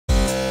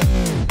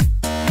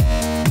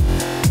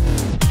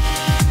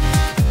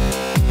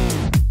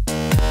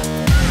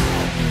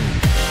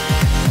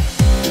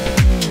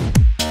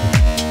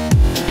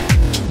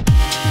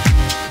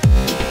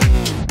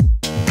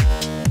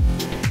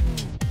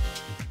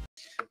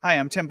Hi,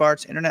 I'm Tim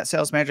Bartz, Internet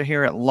Sales Manager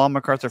here at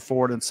McArthur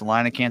Ford in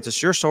Salina,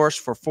 Kansas, your source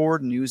for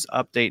Ford news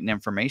update and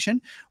information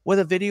with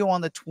a video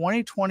on the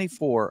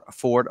 2024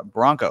 Ford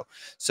Bronco.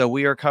 So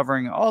we are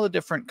covering all the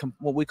different,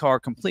 what we call our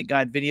complete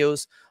guide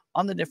videos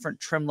on the different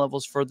trim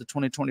levels for the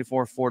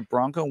 2024 Ford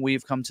Bronco.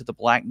 We've come to the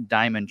black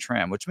diamond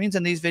trim, which means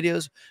in these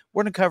videos,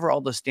 we're going to cover all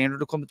the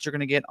standard equipment you're going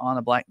to get on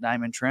a black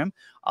diamond trim.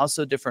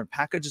 Also, different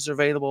packages are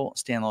available,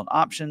 standalone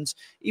options,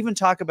 even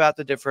talk about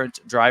the different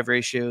drive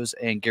ratios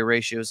and gear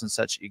ratios and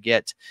such you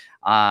get,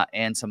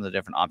 and some of the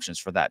different options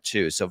for that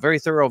too. So very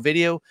thorough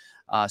video.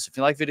 So if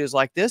you like videos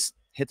like this,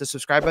 hit the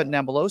subscribe button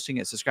down below so you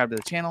can get subscribed to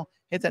the channel.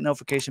 Hit that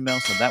notification bell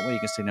so that way you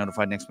can stay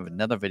notified next time of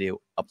another video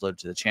uploaded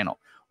to the channel.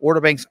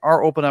 Order banks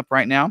are open up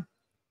right now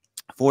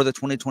for the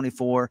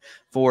 2024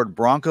 Ford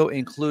Bronco,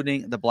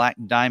 including the black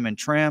diamond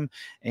trim.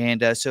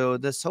 And so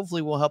this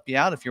hopefully will help you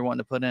out if you're wanting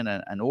to put in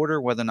an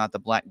order, whether or not the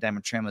black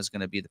diamond trim is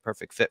going to be the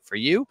perfect fit for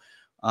you.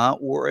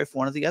 Or if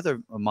one of the other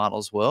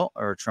models will,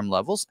 or trim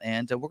levels,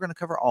 and we're going to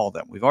cover all of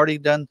them. We've already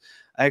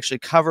actually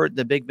covered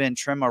the Big Ben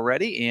trim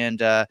already, and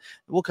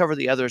we'll cover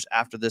the others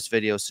after this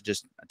video, so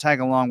just tag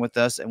along with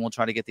us, and we'll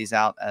try to get these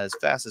out as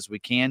fast as we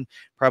can,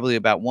 probably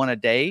about one a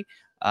day,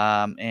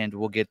 and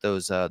we'll get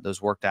those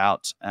worked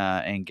out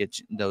and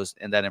get those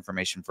and that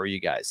information for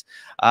you guys.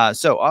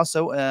 So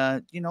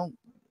also,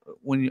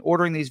 when you're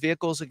ordering these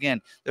vehicles,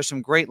 again, there's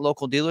some great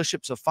local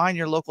dealerships. So find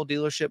your local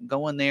dealership,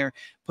 go in there,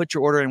 put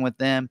your order in with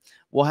them.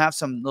 We'll have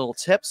some little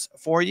tips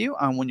for you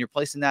on when you're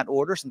placing that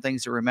order, some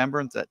things to remember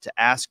and to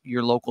ask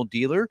your local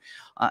dealer,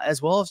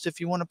 as well as if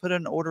you want to put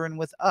an order in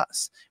with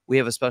us. We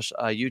have a special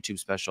YouTube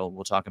special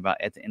we'll talk about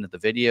at the end of the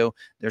video.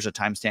 There's a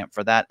timestamp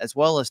for that, as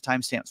well as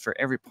timestamps for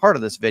every part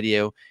of this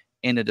video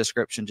in the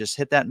description. Just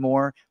hit that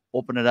more,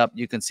 open it up.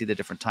 You can see the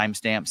different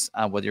timestamps,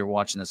 whether you're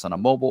watching this on a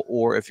mobile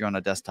or if you're on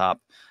a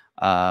desktop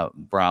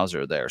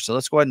browser there. So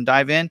let's go ahead and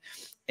dive in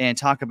and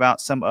talk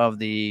about some of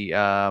the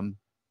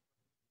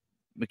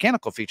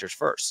mechanical features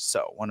first.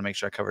 So I want to make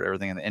sure I covered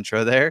everything in the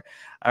intro there.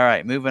 All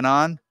right, moving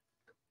on.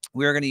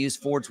 We are going to use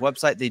Ford's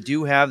website. They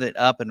do have it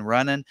up and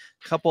running.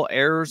 Couple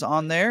errors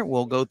on there.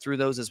 We'll go through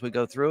those as we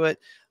go through it.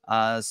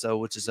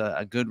 Which is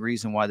a good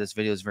reason why this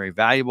video is very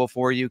valuable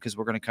for you, because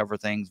we're going to cover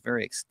things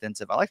very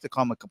extensive. I like to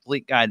call them a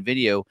complete guide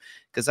video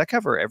because I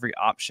cover every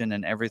option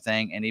and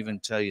everything, and even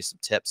tell you some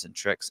tips and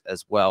tricks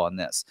as well on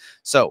this.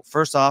 So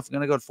first off, I'm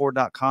going to go to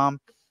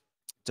Ford.com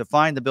to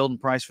find the build and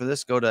price for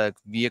this. Go to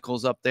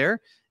vehicles up there.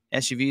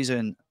 SUVs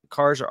and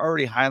cars are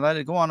already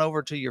highlighted. Go on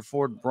over to your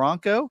Ford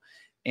Bronco,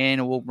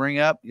 and we'll bring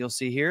up, you'll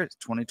see here,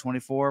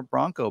 2024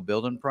 Bronco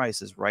build and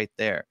price is right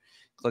there.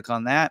 Click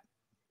on that.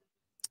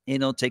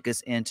 It'll take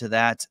us into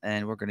that,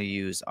 and we're going to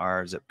use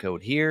our zip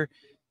code here.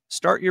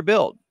 Start your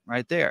build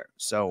right there.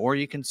 So, or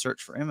you can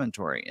search for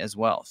inventory as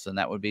well. So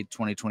that would be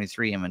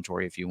 2023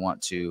 inventory if you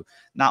want to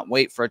not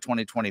wait for a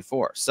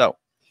 2024. So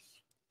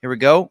here we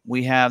go.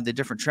 We have the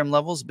different trim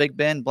levels: Big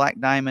Ben, Black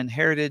Diamond,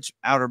 Heritage,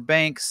 Outer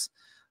Banks,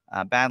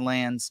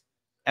 Badlands,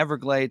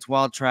 Everglades,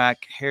 Wild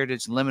Track,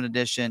 Heritage, Limited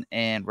Edition,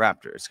 and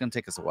Raptor. It's going to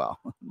take us a while.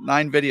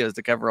 9 videos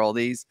to cover all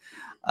these.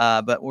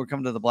 But we're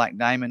coming to the Black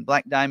Diamond.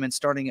 Black Diamond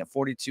starting at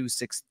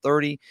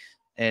 $42,630.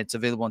 It's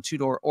available on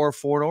 2-door or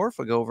 4-door. If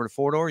we go over to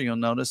 4-door, you'll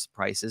notice the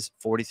price is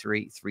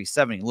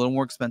 $43,370. A little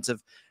more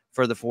expensive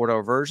for the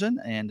 4-door version,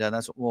 and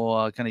that's what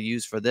we'll kind of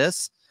use for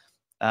this.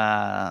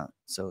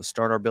 So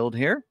start our build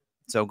here.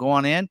 So go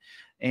on in,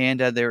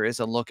 and there is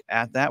a look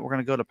at that. We're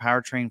going to go to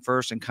powertrain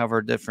first and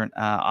cover different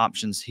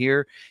options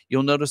here.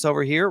 You'll notice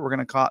over here, we're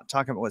going to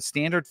talk about what's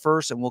standard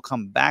first, and we'll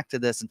come back to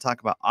this and talk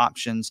about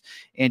options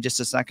in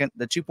just a second.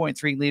 The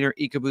 2.3-liter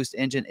EcoBoost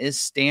engine is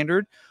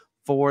standard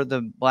for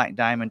the Black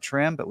Diamond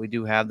trim, but we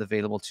do have the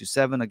available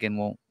 2.7. Again,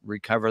 we'll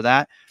recover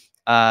that.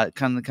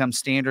 Comes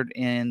standard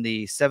in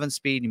the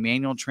 7-speed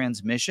manual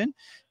transmission,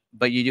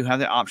 but you do have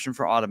the option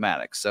for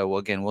automatic. So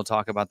again, we'll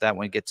talk about that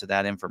when we get to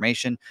that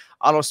information.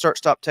 Auto start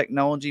stop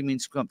technology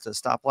means come up to the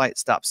stoplight,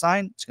 stop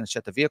sign. It's going to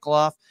shut the vehicle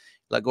off.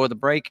 Let go of the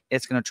brake.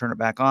 It's going to turn it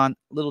back on.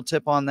 Little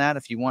tip on that: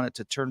 if you want it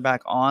to turn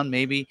back on,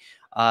 maybe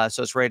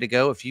so it's ready to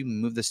go, if you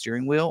move the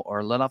steering wheel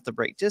or let off the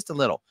brake just a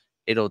little,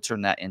 it'll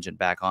turn that engine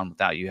back on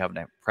without you having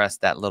to press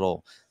that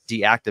little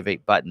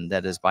deactivate button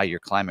that is by your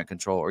climate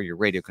control or your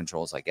radio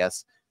controls, I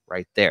guess,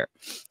 right there.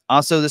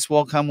 Also, this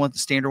will come with the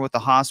standard with the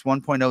Haas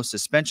 1.0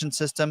 suspension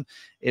system.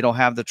 It'll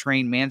have the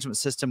terrain management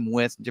system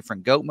with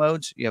different GOAT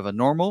modes. You have a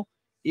normal,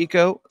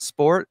 eco,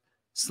 sport,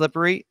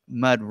 slippery,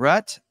 mud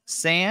rut,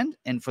 sand,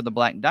 and for the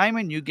Black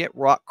Diamond, you get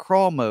rock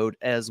crawl mode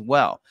as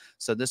well.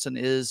 So this one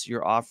is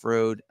your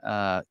off-road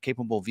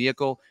capable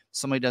vehicle.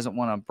 Somebody doesn't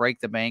want to break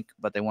the bank,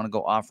 but they want to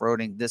go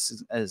off-roading.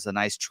 This is a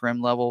nice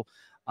trim level.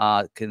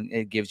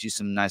 It gives you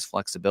some nice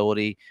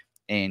flexibility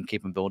and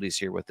capabilities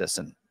here with this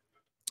one.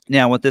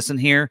 Now, with this in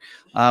here,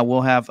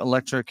 we'll have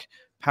electric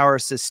power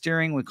assist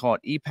steering. We call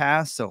it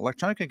E-Pass. So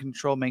electronic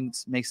control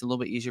makes it a little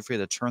bit easier for you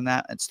to turn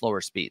that at slower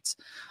speeds.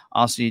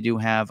 Also, you do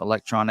have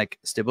electronic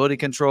stability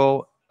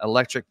control,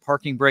 electric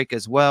parking brake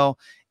as well,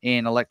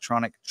 and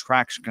electronic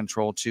traction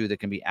control too that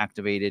can be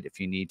activated if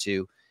you need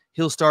to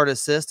Hill start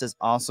assist is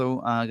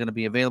also going to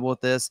be available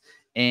with this.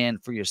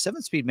 And for your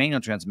 7-speed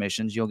manual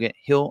transmissions, you'll get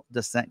hill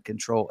descent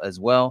control as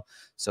well.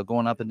 So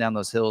going up and down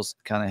those hills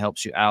kind of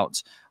helps you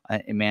out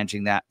in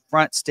managing that.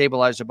 Front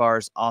stabilizer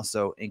bars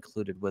also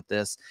included with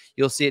this.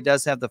 You'll see it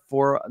does have the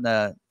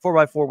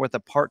 4x4 with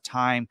a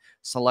part-time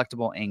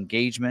selectable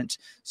engagement.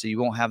 So you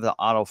won't have the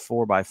auto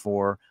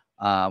 4x4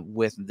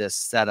 with this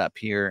setup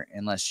here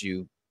unless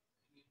you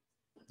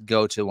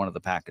go to one of the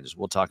packages.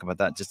 We'll talk about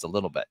that in just a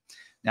little bit.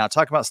 Now,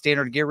 talk about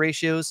standard gear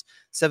ratios.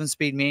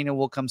 7-speed manual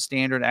will come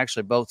standard.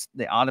 Actually, both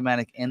the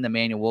automatic and the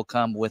manual will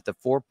come with the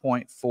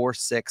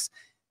 4.46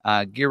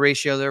 gear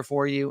ratio there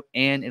for you,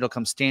 and it'll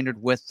come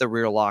standard with the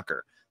rear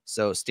locker.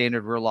 So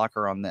standard rear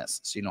locker on this,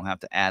 so you don't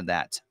have to add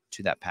that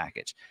to that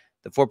package.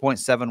 The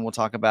 4.7 we'll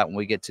talk about when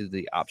we get to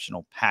the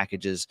optional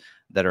packages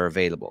that are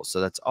available.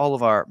 So that's all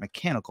of our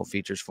mechanical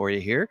features for you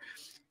here.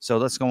 So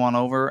let's go on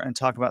over and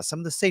talk about some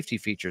of the safety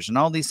features. And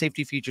all these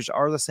safety features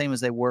are the same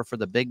as they were for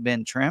the Big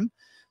Ben trim.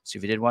 So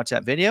if you did watch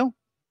that video,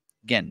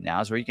 again,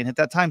 now is where you can hit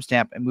that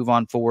timestamp and move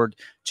on forward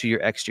to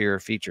your exterior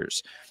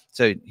features.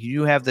 So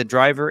you have the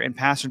driver and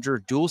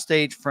passenger dual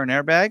stage front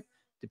airbag.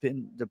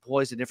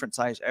 Deploys a different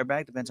size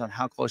airbag, depends on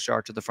how close you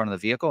are to the front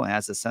of the vehicle, and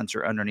has a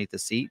sensor underneath the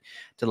seat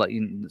to let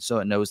you, so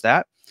it knows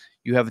that.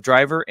 You have a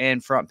driver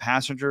and front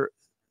passenger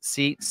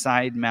seat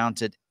side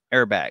mounted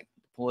airbag.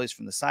 Deploys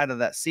from the side of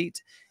that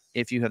seat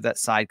if you have that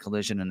side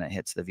collision and it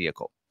hits the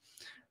vehicle.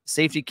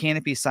 Safety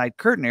canopy side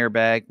curtain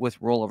airbag with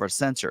rollover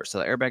sensor. So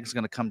the airbag is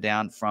going to come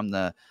down from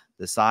the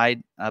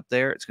side up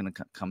there. It's going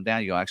to come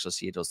down. You'll actually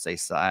see it'll say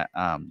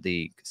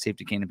the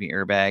safety canopy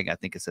airbag. I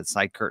think it said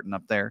side curtain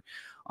up there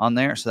on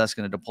there. So that's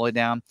going to deploy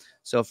down.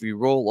 So if you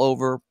roll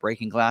over,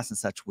 breaking glass and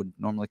such would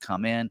normally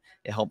come in.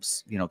 It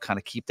helps, you know, kind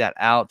of keep that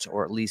out,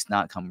 or at least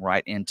not come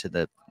right into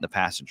the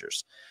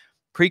passengers.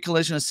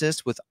 Pre-collision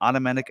assist with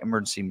automatic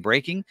emergency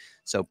braking.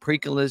 So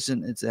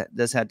pre-collision, it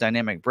does have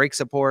dynamic brake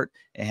support.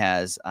 It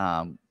has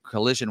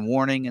collision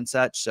warning and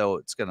such. So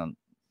it's going to,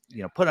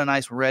 you know, put a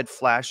nice red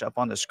flash up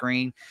on the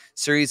screen,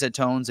 series of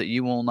tones that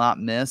you will not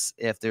miss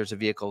if there's a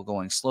vehicle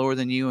going slower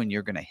than you and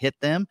you're going to hit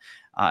them.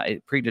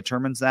 It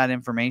predetermines that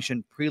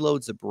information,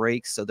 preloads the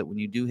brakes so that when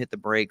you do hit the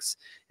brakes,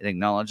 it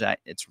acknowledges that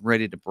it's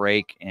ready to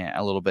brake and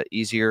a little bit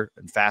easier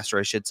and faster,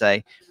 I should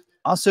say.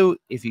 Also,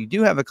 if you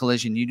do have a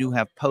collision, you do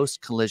have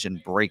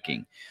post-collision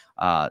braking.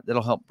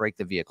 That'll help brake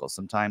the vehicle.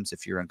 Sometimes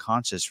if you're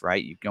unconscious,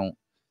 right,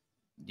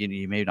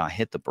 you may not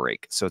hit the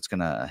brake. So it's going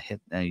to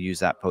use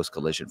that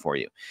post-collision for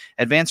you.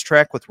 Advanced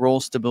track with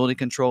roll stability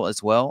control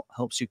as well.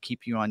 Helps you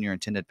keep you on your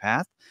intended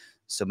path.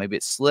 So maybe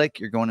it's slick,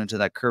 you're going into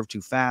that curve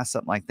too fast,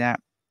 something like that.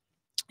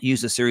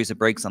 Use a series of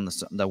brakes on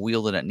the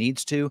wheel that it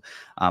needs to.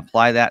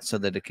 Apply that so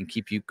that it can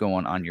keep you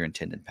going on your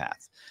intended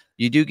path.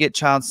 You do get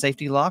child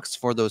safety locks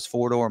for those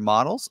 4-door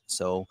models.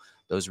 So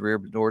those rear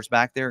doors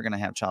back there are going to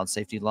have child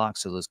safety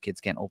locks, so those kids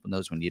can't open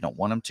those when you don't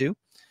want them to.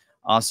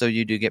 Also,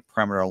 you do get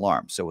perimeter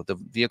alarm. So with the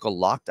vehicle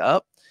locked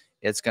up,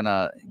 it's going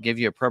to give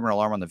you a perimeter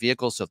alarm on the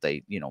vehicle. So if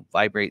they, you know,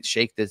 vibrate,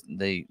 shake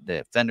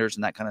the fenders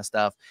and that kind of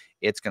stuff,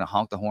 it's going to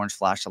honk the horns,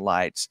 flash the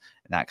lights,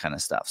 and that kind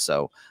of stuff.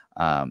 So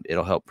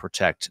it'll help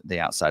protect the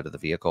outside of the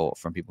vehicle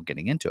from people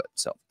getting into it.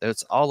 So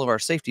that's all of our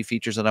safety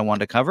features that I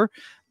wanted to cover.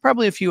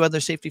 Probably a few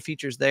other safety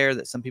features there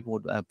that some people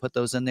would put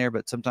those in there,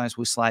 but sometimes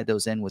we slide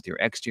those in with your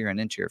exterior and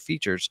interior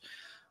features.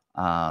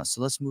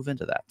 So let's move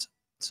into that.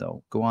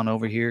 So go on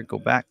over here, go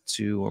back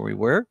to where we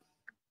were.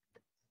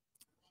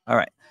 All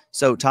right.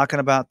 So talking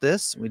about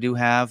this, we do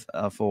have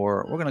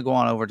we're going to go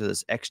on over to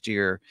this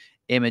exterior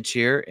image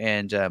here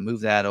and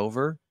move that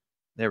over.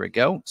 There we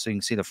go. So you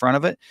can see the front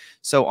of it.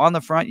 So on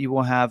the front, you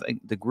will have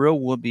the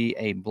grill will be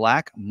a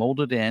black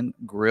molded in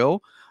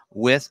grill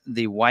with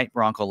the white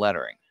Bronco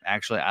lettering.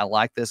 Actually, I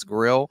like this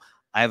grill.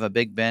 I have a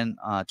Big Ben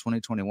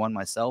 2021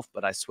 myself,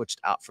 but I switched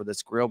out for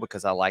this grill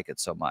because I like it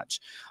so much.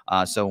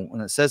 So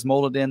when it says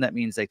molded in, that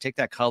means they take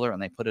that color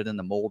and they put it in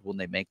the mold when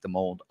they make the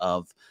mold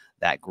of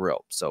that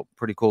grill. So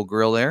pretty cool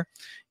grill there.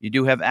 You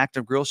do have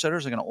active grill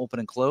shutters. They're going to open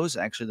and close.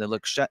 Actually, they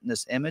look shut in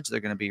this image. They're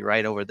going to be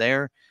right over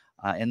there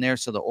in there.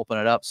 So they'll open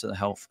it up so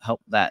they'll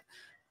help that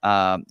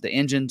the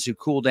engine to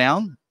cool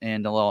down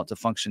and allow it to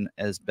function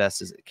as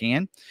best as it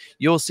can.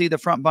 You'll see the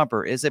front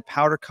bumper is a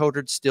powder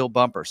coated steel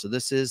bumper. So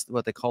this is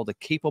what they call the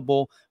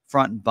capable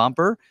front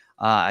bumper.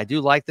 I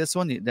do like this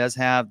one. It does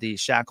have the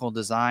shackle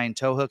design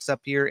tow hooks up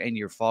here, and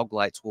your fog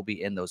lights will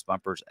be in those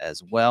bumpers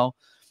as well.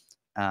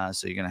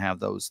 So you're going to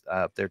have those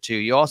up there too.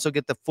 You also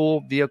get the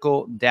full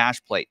vehicle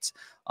dash plates.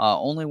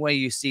 Only way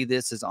you see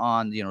this is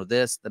on, you know,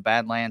 the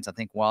Badlands, I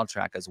think Wild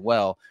Track as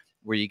well,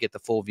 where you get the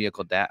full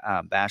vehicle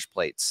dash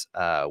plates,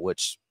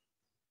 which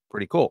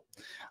pretty cool.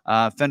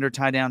 Fender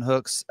tie down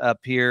hooks up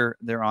here.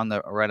 They're on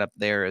the right up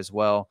there as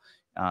well.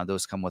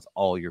 Those come with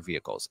all your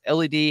vehicles.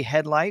 LED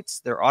headlights,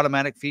 they're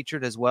automatic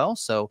featured as well.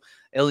 So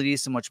LED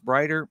is so much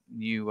brighter.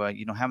 You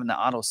know, having the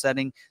auto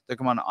setting, they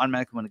come on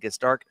automatically when it gets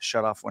dark,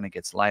 shut off when it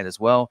gets light as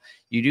well.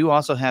 You do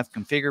also have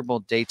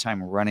configurable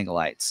daytime running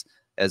lights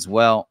as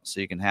well. So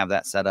you can have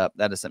that set up.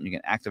 That is something you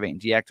can activate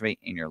and deactivate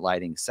in your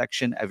lighting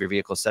section of your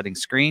vehicle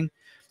settings screen.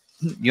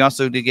 You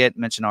also do get,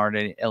 mentioned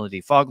already,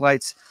 LED fog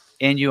lights,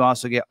 and you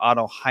also get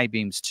auto high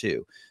beams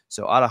too.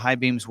 So auto high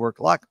beams work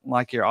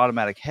like your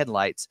automatic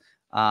headlights,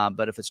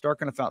 but if it's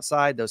dark enough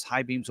outside, those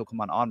high beams will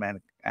come on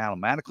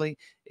automatically.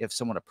 If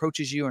someone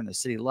approaches you in the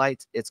city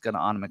lights, it's going to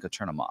automatically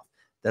turn them off.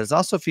 That is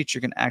also a feature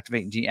you can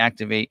activate and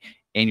deactivate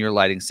in your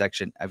lighting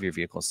section of your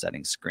vehicle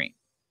settings screen.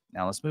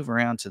 Now let's move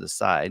around to the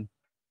side.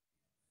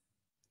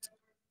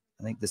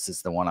 I think this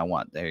is the one I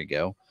want. There you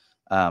go.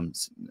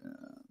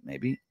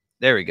 Maybe.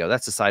 There we go.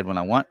 That's the side one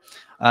I want.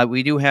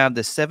 We do have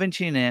the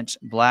 17-inch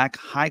black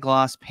high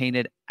gloss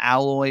painted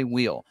alloy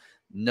wheel.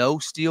 No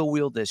steel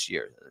wheel this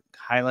year.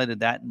 Highlighted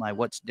that in my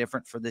what's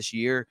different for this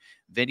year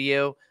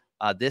video.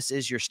 This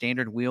is your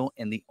standard wheel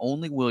and the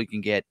only wheel you can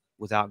get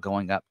without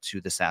going up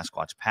to the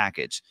Sasquatch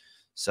package.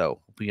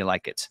 So hope you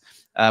like it.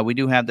 We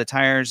do have the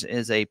tires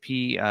is a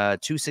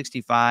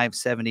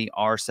P265/70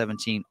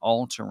 R17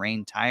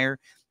 all-terrain tire.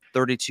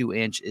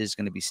 32-inch is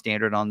going to be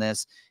standard on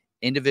this.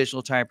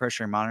 Individual tire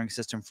pressure and monitoring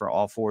system for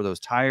all 4 of those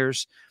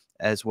tires,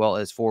 as well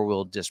as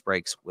 4-wheel disc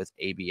brakes with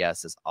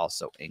ABS is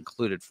also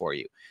included for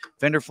you.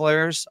 Fender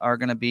flares are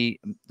going to be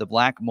the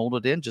black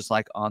molded in, just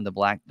like on the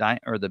black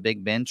or the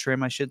Big Bend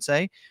trim, I should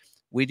say.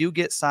 We do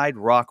get side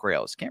rock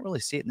rails. Can't really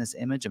see it in this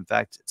image. In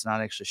fact, it's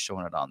not actually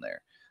showing it on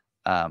there.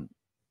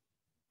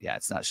 Yeah,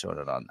 it's not showing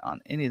it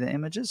on any of the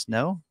images.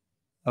 No.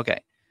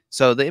 Okay.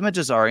 So the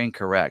images are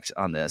incorrect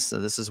on this. So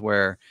this is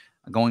where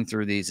going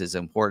through these is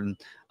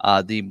important.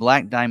 The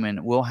Black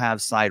Diamond will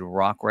have side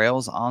rock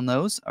rails on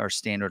those, our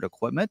standard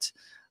equipment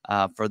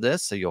for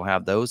this. So you'll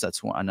have those.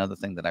 That's another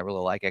thing that I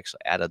really like.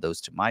 Actually added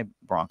those to my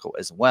Bronco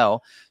as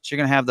well. So you're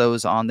going to have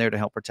those on there to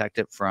help protect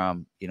it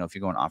from, if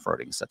you're going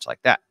off-roading and such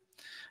like that.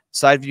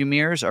 Side view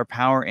mirrors are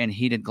power and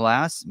heated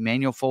glass,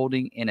 manual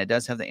folding, and it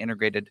does have the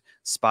integrated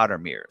spotter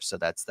mirror. So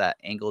that's that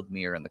angled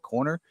mirror in the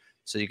corner,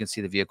 so you can see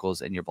the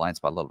vehicles in your blind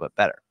spot a little bit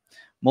better.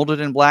 Molded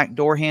in black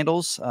door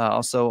handles.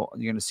 Also,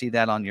 you're going to see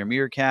that on your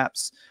mirror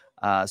caps.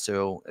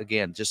 So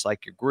again, just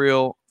like your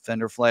grill,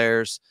 fender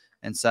flares,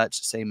 and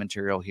such, same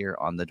material here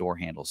on the door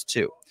handles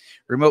too.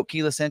 Remote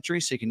keyless entry,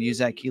 so you can use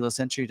that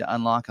keyless entry to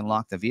unlock and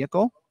lock the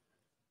vehicle.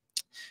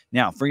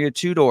 Now, for your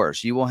 2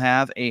 doors, you will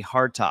have a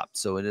hard top.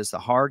 So it is the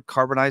hard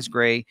carbonized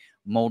gray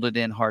molded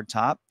in hard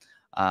top.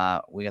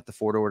 We got the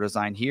 4-door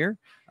design here.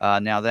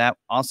 Now that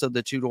also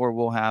the 2-door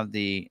will have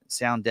the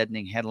sound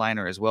deadening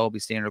headliner as well, be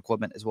standard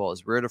equipment, as well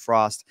as rear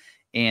defrost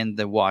and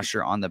the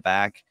washer on the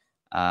back,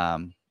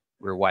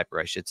 rear wiper,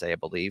 I should say, I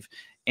believe.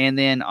 And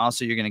then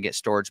also you're going to get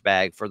storage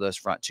bag for those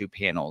front 2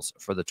 panels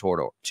for the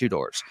 2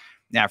 doors.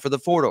 Now for the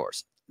 4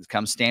 doors, it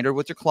comes standard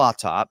with your cloth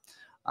top.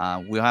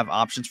 We'll have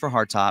options for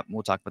hardtop.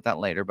 We'll talk about that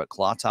later, but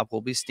cloth top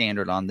will be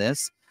standard on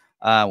this.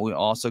 We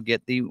also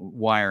get the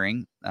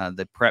wiring,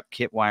 the prep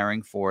kit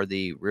wiring for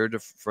the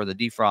for the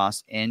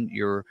defrost and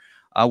your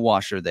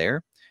washer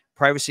there.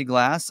 Privacy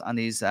glass on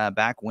these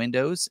back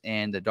windows,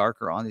 and the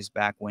darker on these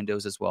back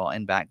windows as well,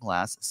 and back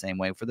glass, same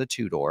way for the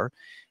 2-door.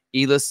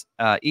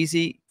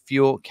 Easy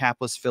fuel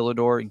capless filler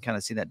door. You can kind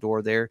of see that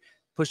door there.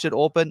 Push it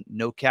open,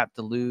 no cap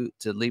to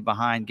leave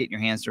behind, get your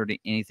hands dirty,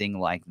 anything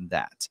like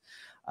that.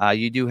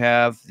 You do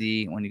have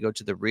when you go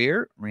to the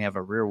rear, we have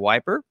a rear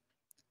wiper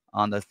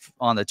on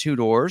the 2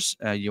 doors.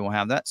 You will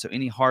have that. So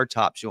any hard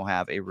tops, you'll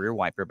have a rear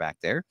wiper back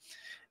there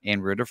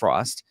and rear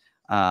defrost.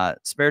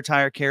 Spare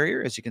tire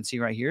carrier, as you can see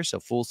right here. So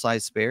full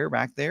size spare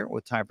back there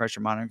with tire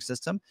pressure monitoring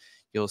system.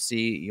 You'll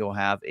see you'll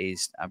have a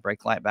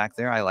brake light back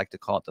there. I like to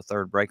call it the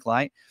 3rd brake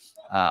light.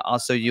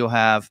 Also, you'll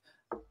have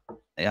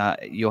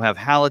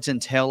halogen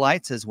tail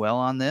lights as well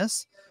on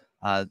this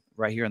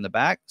right here in the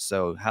back.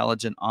 So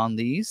halogen on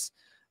these.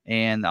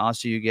 And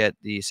also you get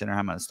the center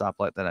high mounted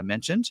stoplight that I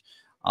mentioned.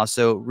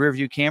 Also rear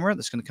view camera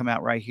that's going to come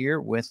out right here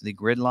with the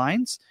grid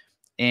lines.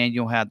 And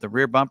you'll have the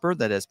rear bumper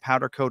that is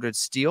powder coated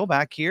steel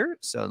back here.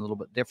 So a little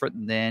bit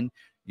different than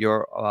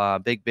your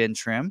Big Bend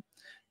trim.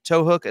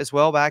 Tow hook as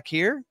well back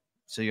here.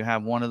 So you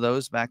have one of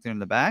those back there in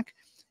the back.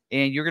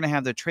 And you're going to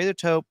have the trailer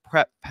tow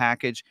prep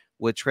package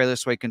with trailer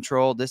sway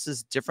control. This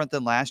is different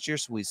than last year,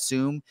 so we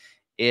assume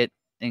it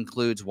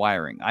includes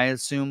wiring. I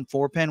assume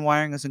 4-pin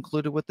wiring is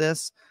included with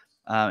this.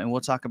 And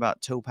we'll talk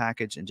about tow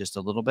package in just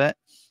a little bit,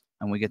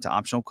 and we get to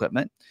optional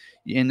equipment.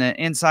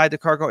 Inside the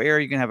cargo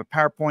area, you can have a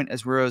power point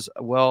as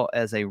well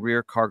as a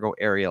rear cargo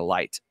area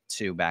light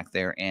too back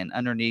there. And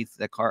underneath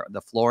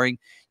the flooring,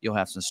 you'll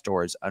have some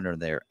storage under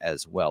there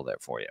as well there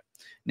for you.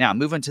 Now,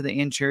 moving to the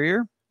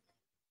interior,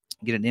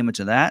 get an image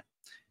of that.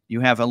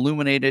 You have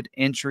illuminated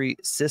entry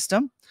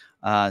system.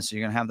 So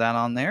you're going to have that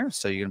on there.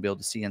 So you're going to be able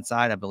to see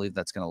inside. I believe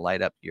that's going to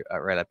light up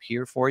right up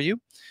here for you.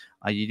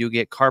 You do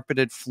get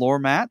carpeted floor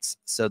mats.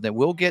 So that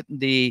we'll get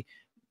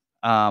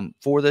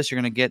for this, you're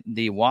going to get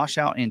the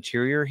washout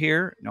interior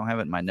here. I don't have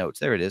it in my notes.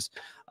 There it is.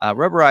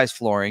 Rubberized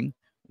flooring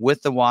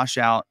with the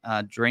washout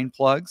drain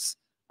plugs,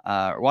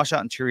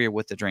 washout interior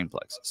with the drain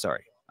plugs.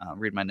 Sorry.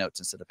 Read my notes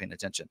instead of paying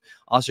attention.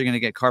 Also, you're going to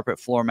get carpet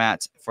floor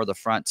mats for the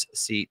front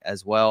seat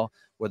as well,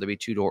 whether it be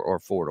 2-door or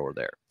 4-door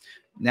there.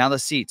 Now the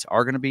seats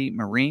are going to be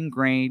marine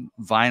grade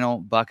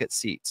vinyl bucket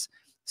seats.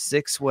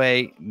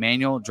 6-way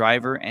manual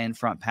driver and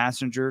front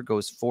passenger,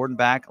 goes forward and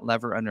back,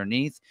 lever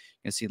underneath.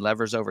 You can see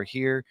levers over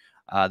here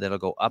that'll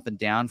go up and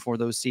down for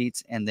those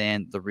seats. And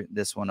then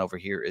this one over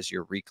here is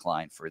your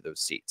recline for those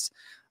seats.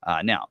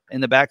 Now,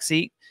 in the back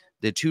seat,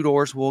 the 2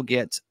 doors will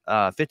get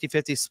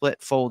 50-50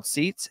 split fold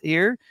seats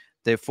here.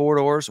 The 4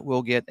 doors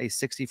will get a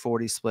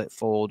 60-40 split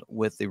fold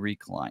with the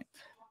recline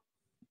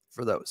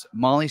for those.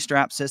 Molly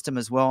strap system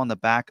as well on the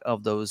back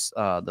of those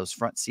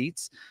front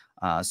seats.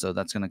 So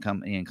that's going to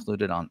come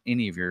included on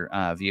any of your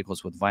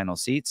vehicles with vinyl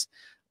seats.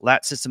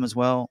 Lat system as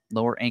well,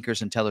 lower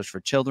anchors and tethers for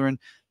children,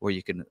 where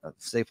you can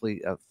safely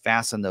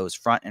fasten those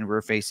front and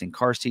rear facing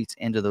car seats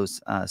into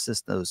those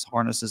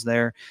harnesses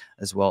there,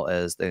 as well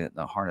as the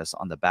harness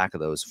on the back of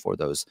those for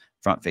those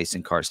front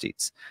facing car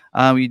seats.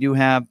 You do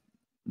have,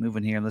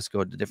 moving here, let's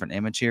go to a different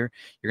image here.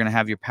 You're going to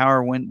have your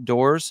power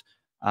doors.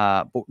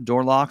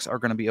 Door locks are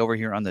going to be over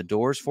here on the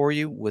doors for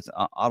you with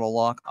auto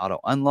lock, auto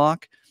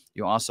unlock.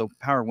 You also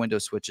power window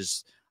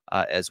switches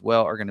as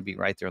well are going to be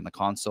right there on the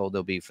console.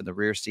 They'll be for the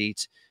rear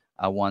seats.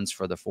 Ones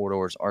for the 4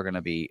 doors are going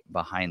to be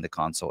behind the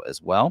console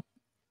as well.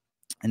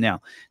 And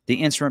now the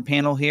instrument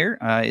panel here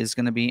is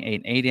going to be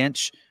an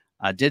 8-inch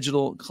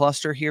digital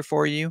cluster here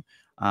for you.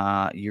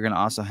 You're going to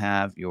also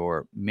have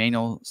your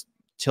manual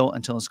tilt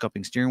and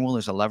telescoping steering wheel.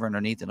 There's a lever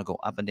underneath. It'll go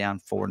up and down,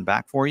 forward and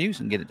back for you, so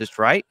you can get it just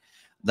right.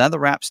 Leather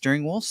wrap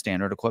steering wheel,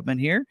 standard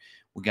equipment here.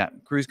 We got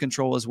cruise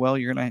control as well.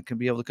 You're going to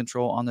be able to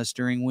control on the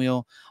steering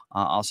wheel.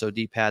 Also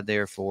D-pad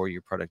there for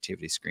your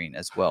productivity screen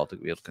as well to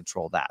be able to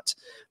control that.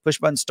 Push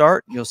button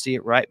start. You'll see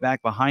it right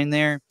back behind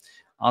there.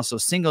 Also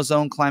single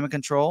zone climate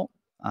control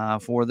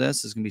for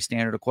this is going to be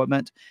standard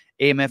equipment.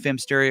 AM/FM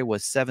stereo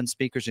with 7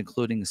 speakers,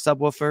 including a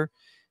subwoofer.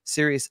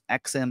 Sirius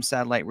XM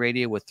satellite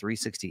radio with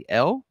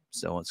 360L.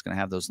 So it's going to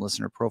have those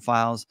listener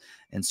profiles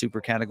and super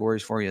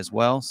categories for you as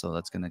well. So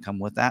that's going to come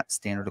with that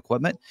standard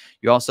equipment.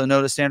 You also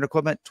notice standard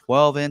equipment,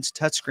 12-inch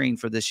touchscreen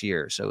for this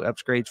year. So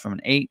upgrades from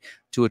an 8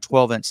 to a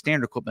 12-inch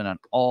standard equipment on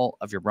all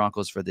of your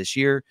Broncos for this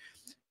year,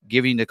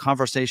 giving the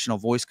conversational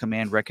voice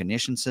command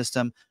recognition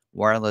system,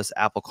 wireless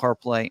Apple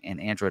CarPlay,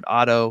 and Android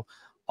Auto,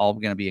 all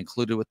going to be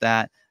included with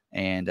that.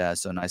 And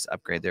so nice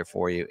upgrade there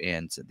for you,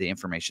 and the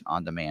information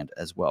on demand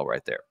as well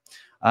right there.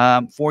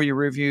 For your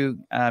rear view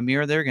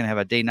mirror, they're going to have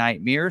a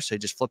day-night mirror. So you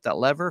just flip that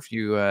lever if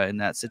you in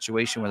that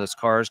situation where those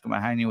cars come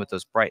behind you with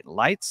those bright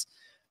lights.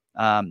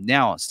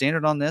 Now,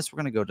 standard on this, we're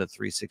going to go to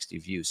 360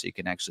 view so you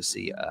can actually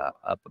see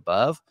up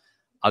above.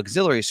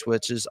 Auxiliary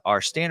switches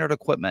are standard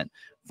equipment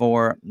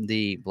for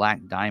the black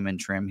diamond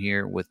trim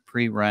here with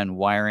pre-run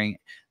wiring.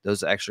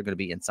 Those are actually going to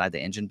be inside the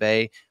engine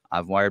bay.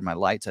 I've wired my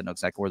lights. I know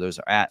exactly where those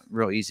are at.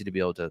 Real easy to be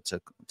able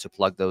to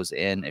plug those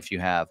in if you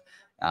have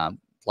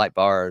light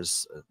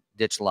bars,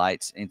 ditch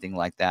lights, anything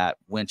like that,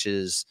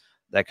 winches,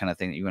 that kind of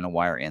thing that you want to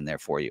wire in there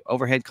for you.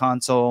 Overhead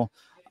console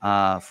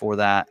for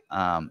that.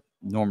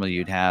 Normally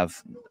you'd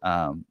have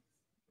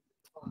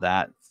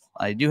that.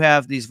 I do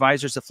have these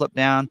visors that flip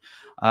down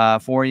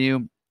for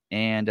you,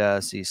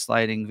 and see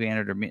sliding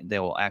vanity. They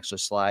will actually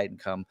slide and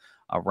come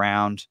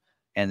around.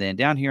 And then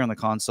down here on the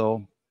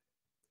console,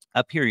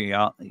 up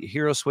here,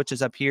 hero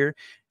switches up here.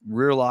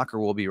 Rear locker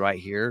will be right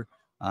here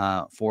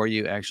for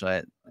you.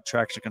 Actually,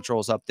 traction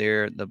controls up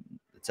there.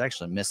 It's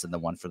actually missing the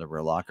one for the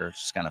rear locker.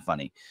 It's just kind of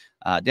funny.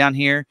 Down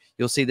here,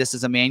 you'll see this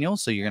is a manual.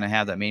 So you're going to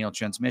have that manual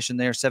transmission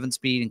there,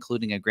 7-speed,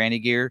 including a granny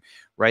gear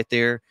right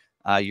there.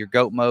 Your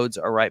GOAT modes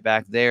are right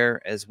back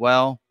there as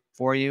well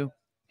for you.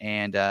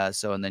 And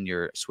and then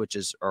your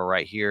switches are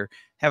right here.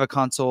 Have a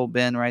console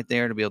bin right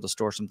there to be able to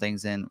store some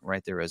things in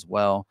right there as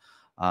well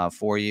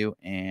for you.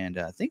 And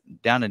I think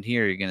down in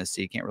here, you're going to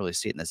see, can't really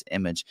see it in this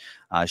image.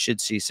 Should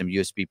see some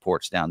USB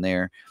ports down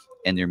there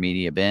in your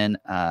media bin,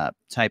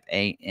 type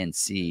A and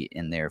C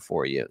in there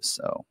for you.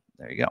 So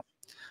there you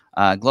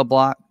go.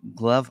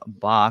 Glove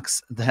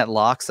box that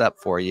locks up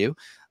for you.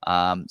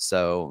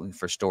 So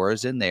for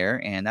storage in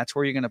there, and that's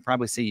where you're going to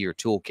probably see your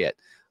toolkit.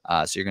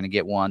 So you're going to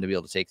get one to be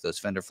able to take those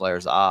fender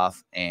flares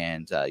off,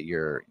 and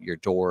your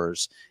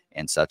doors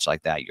and such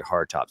like that, your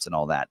hard tops and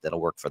all that. That'll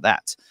work for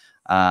that.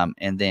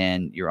 And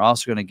then you're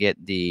also going to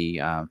get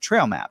the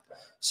trail map.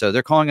 So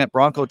they're calling it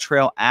Bronco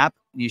Trail app.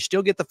 You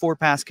still get the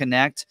 4Pass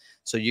Connect,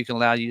 so you can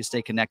allow you to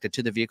stay connected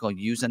to the vehicle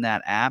using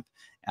that app.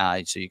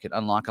 So you can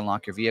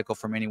unlock your vehicle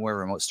from anywhere,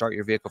 remote start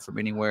your vehicle from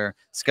anywhere,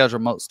 schedule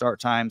remote start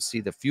times,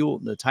 see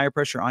the tire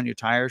pressure on your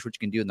tires, which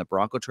you can do in the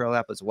Bronco Trail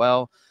app as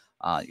well.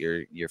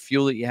 Your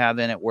fuel that you have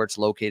in it, where it's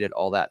located,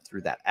 all that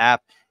through that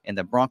app. And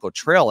the Bronco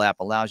Trail app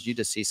allows you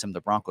to see some of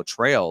the Bronco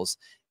trails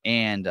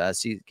and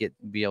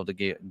be able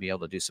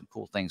to do some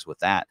cool things with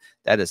that.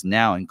 That is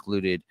now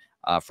included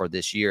for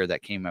this year.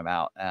 That came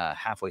about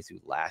halfway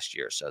through last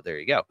year. So there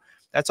you go.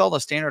 That's all the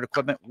standard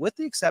equipment with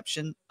the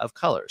exception of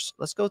colors.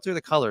 Let's go through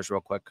the colors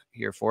real quick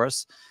here for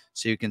us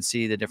so you can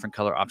see the different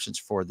color options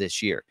for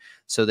this year.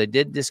 So they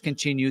did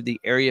discontinue the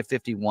Area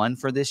 51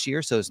 for this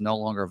year, so it's no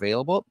longer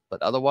available.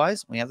 But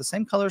otherwise, we have the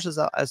same colors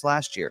as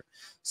last year.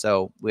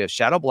 So we have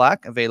Shadow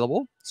Black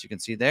available, so you can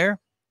see there.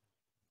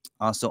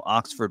 Also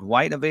Oxford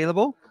White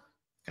available.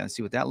 Kind of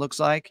see what that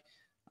looks like.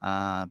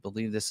 I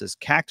believe this is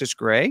Cactus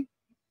Gray.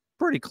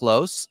 pretty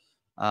close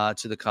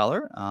to the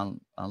color.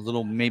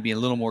 Maybe a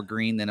little more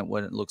green than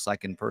what it looks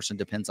like in person.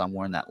 Depends on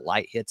when that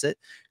light hits it.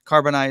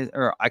 Carbonized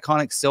or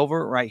iconic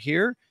silver right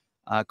here.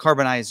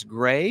 Carbonized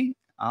gray,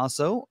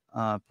 also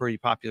pretty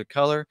popular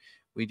color.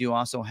 We do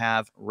also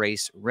have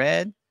race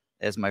red,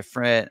 as my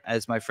friend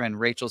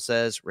Rachel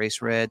says,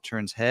 race red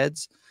turns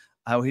heads.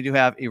 We do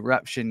have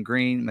eruption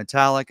green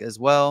metallic as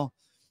well,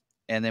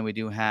 and then we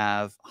do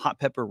have hot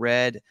pepper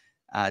red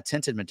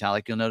tinted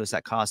metallic. You'll notice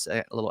that costs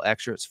a little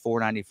extra. It's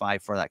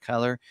 $4.95 for that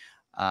color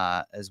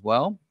as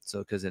well. So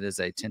because it is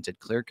a tinted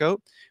clear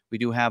coat, we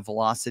do have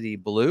velocity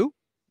blue.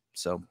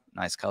 So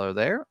nice color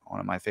there.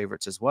 One of my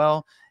favorites as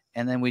well.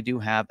 And then we do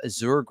have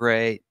azure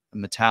gray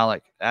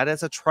metallic. That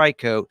is a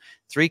tri-coat,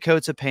 3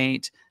 coats of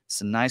paint.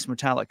 Some nice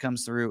metallic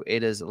comes through.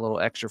 It is a little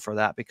extra for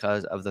that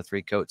because of the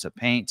 3 coats of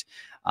paint.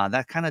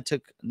 That kind of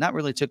not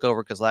really took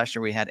over because last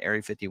year we had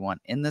Area 51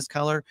 in this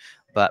color,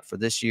 but for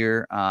this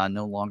year,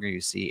 no longer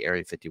you see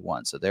Area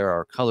 51. So there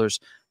are colors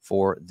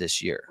for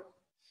this year.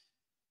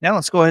 Now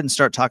let's go ahead and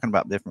start talking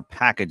about different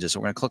packages. So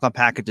we're going to click on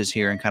packages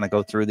here and kind of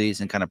go through these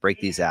and kind of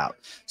break these out.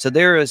 So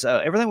there is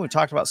everything we've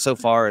talked about so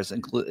far is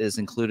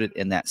included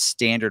in that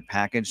standard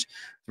package.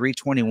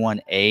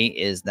 321A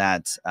is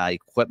that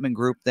equipment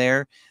group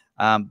there.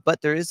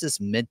 But there is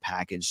this mid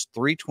package,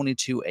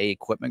 322A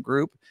equipment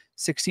group,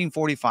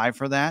 $16.45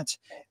 for that.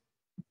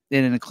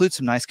 And it includes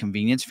some nice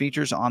convenience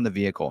features on the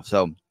vehicle.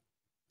 So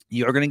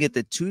you're going to get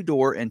the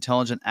 2-door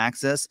intelligent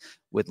access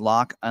with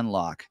lock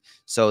unlock.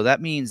 So that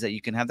means that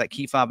you can have that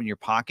key fob in your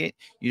pocket.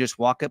 You just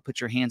walk up,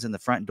 put your hands in the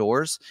front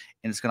doors,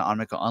 and it's going to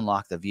automatically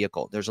unlock the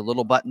vehicle. There's a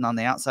little button on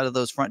the outside of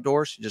those front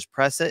doors. You just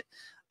press it.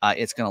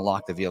 It's going to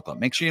lock the vehicle.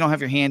 Make sure you don't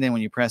have your hand in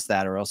when you press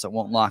that or else it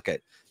won't lock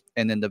it.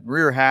 And then the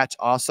rear hatch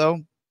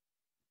also,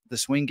 the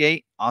swing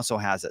gate also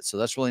has it. So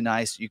that's really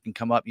nice. You can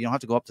come up. You don't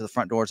have to go up to the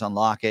front doors,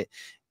 unlock it.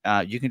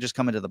 You can just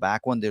come into the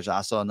back one. There's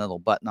also another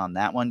button on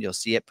that one. You'll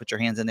see it. Put your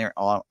hands in there,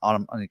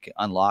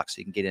 unlock, so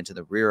you can get into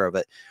the rear of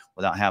it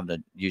without having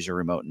to use your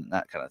remote and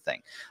that kind of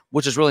thing,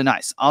 which is really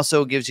nice.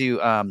 Also gives you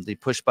the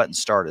push button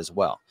start as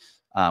well.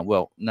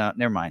 Well, no,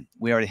 never mind.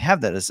 We already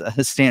have that as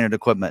a standard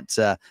equipment.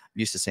 I'm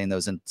used to saying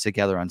those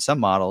together on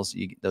some models.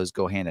 Those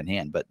go hand in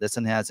hand, but this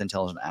one has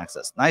intelligent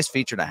access. Nice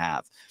feature to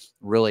have.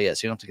 Really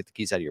is. You don't have to get the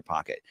keys out of your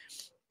pocket.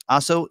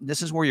 Also,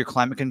 this is where your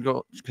climate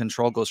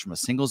control goes from a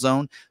single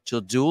zone to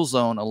a dual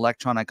zone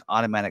electronic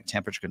automatic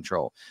temperature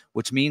control,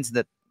 which means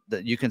that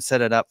you can set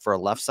it up for a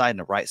left side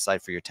and a right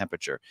side for your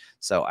temperature.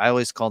 So I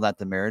always call that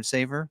the marriage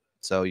saver.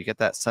 So you get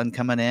that sun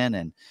coming in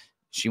and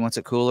she wants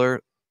it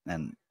cooler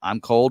and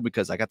I'm cold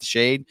because I got the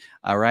shade.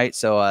 All right.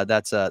 So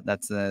that's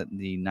the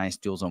nice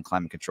dual zone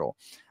climate control.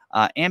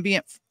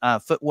 Ambient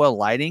footwell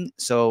lighting.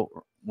 So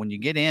when you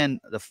get in,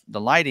 the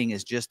lighting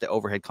is just the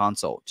overhead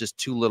console, just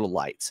 2 little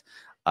lights.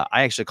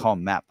 I actually call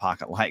them map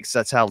pocket lights.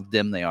 That's how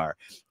dim they are.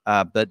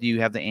 But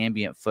you have the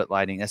ambient foot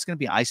lighting. That's going to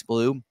be ice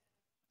blue.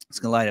 It's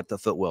going to light up the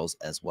footwells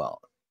as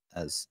well.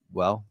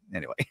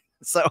 Anyway,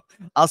 so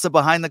also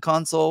behind the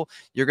console,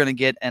 you're going to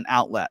get an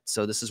outlet.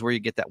 So this is where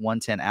you get that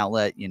 110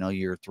 outlet,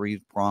 your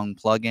 3-prong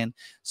plug-in.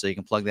 So you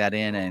can plug that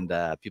in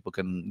and people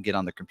can get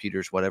on their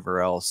computers,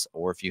 whatever else.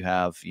 Or if you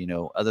have,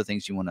 other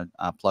things you want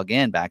to plug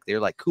in back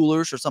there, like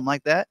coolers or something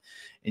like that,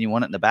 and you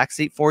want it in the back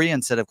seat for you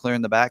instead of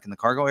clearing the back in the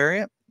cargo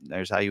area,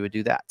 there's how you would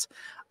do that.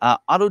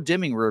 Auto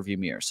dimming rear view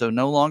mirror. So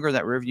no longer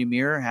that rear view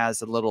mirror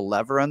has a little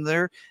lever under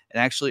there. It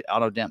actually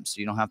auto dims. So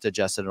you don't have to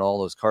adjust it at all.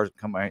 Those cars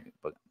come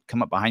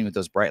up behind you with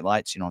those bright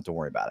lights. You don't have to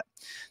worry about it.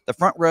 The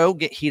front row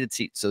get heated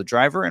seats. So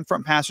driver and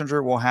front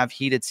passenger will have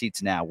heated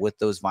seats now with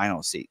those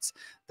vinyl seats.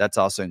 That's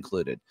also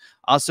included.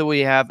 Also, we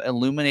have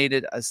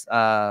illuminated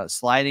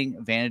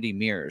sliding vanity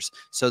mirrors.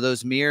 So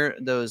those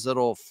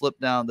little flip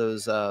down,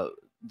 those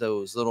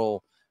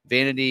little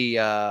vanity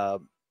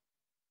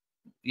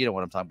you know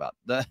what I'm talking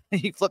about.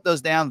 You flip those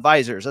down,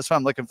 visors. That's what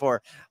I'm looking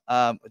for.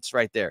 It's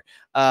right there.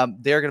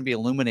 They're going to be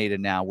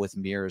illuminated now with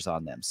mirrors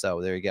on them.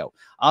 So there you go.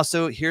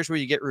 Also, here's where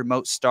you get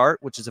remote start,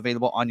 which is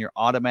available on your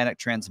automatic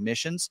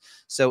transmissions.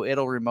 So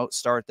it'll remote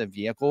start the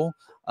vehicle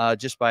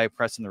just by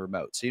pressing the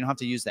remote. So you don't have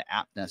to use the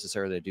app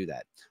necessarily to do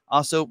that.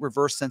 Also,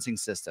 reverse sensing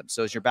system.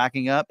 So as you're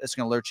backing up, it's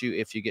going to alert you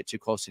if you get too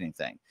close to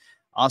anything.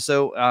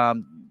 Also,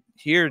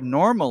 here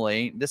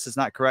normally, this is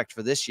not correct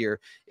for this year,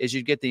 is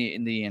you get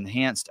the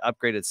enhanced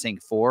upgraded Sync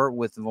 4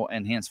 with the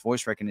enhanced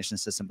voice recognition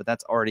system, but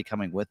that's already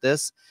coming with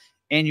this.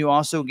 And you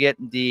also get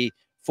the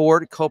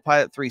Ford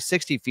Copilot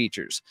 360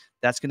 features.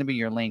 That's going to be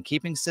your lane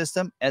keeping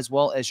system as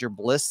well as your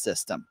bliss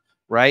system,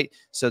 right?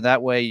 So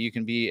that way you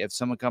can be, if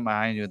someone come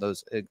behind you,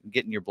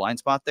 getting your blind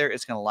spot there,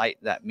 it's going to light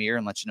that mirror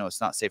and let you know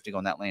it's not safe to go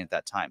in that lane at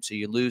that time. So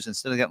you lose,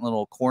 instead of getting a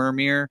little corner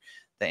mirror,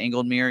 the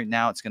angled mirror.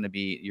 Now it's going to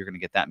be, you're going to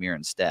get that mirror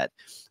instead.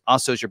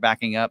 Also, as you're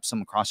backing up,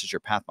 someone crosses your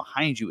path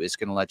behind you, is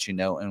going to let you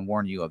know and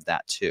warn you of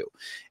that too.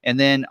 And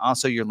then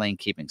also your lane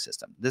keeping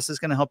system. This is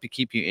going to help you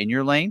keep you in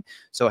your lane.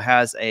 So it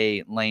has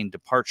a lane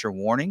departure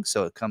warning.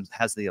 So it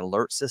has the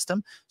alert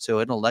system. So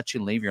it'll let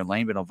you leave your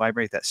lane, but it'll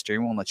vibrate that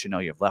steering wheel and let you know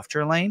you've left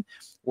your lane.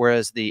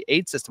 Whereas the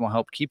aid system will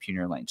help keep you in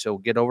your lane. So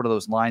get over to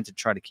those lines and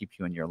try to keep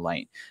you in your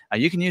lane.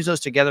 You can use those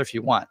together if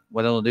you want.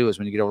 What it'll do is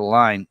when you get over the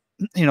line,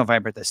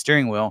 vibrate that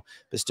steering wheel,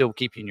 but still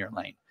keep you in your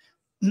lane.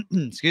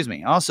 Excuse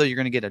me. Also, you're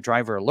going to get a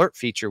driver alert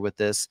feature with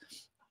this.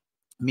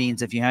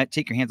 Means if you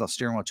take your hands off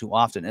steering wheel too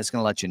often, it's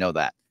going to let you know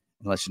that.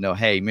 And let you know,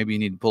 hey, maybe you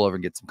need to pull over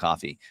and get some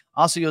coffee.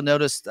 Also, you'll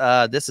notice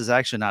this is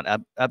actually not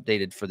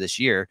updated for this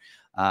year.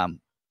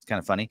 It's kind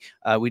of funny.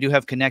 We do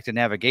have connected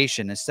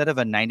navigation. Instead of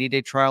a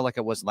 90-day trial like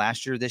it was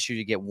last year, this year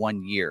you get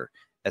 1 year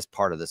as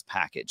part of this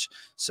package.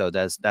 So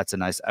that's a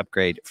nice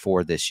upgrade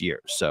for this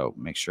year. So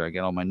make sure I get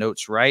all my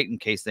notes right in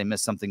case they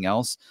miss something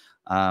else.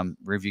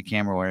 Review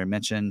camera, where I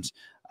mentioned,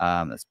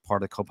 that's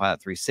part of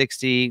Copilot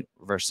 360.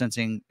 Reverse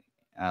sensing.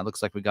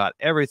 Looks like we got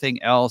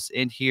everything else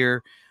in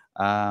here.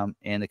 And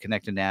the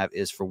connected nav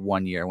is for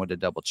 1 year. I wanted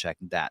to double check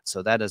that.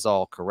 So that is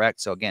all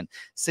correct. So again,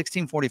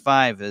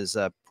 $1645 is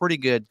a pretty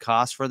good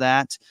cost for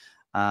that,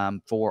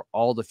 for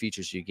all the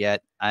features you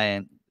get.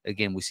 And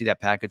again, we see that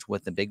package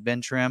with the Big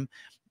Ben trim,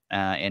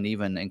 and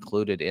even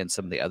included in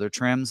some of the other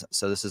trims.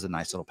 So this is a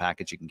nice little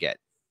package you can get.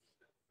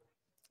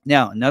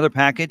 Now, another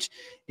package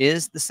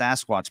is the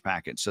Sasquatch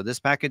package. So this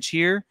package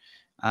here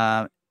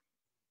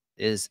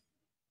is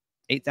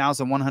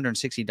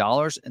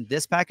 $8,160. And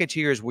this package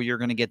here is where you're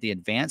going to get the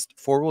advanced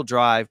 4-wheel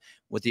drive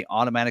with the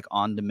automatic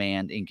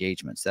on-demand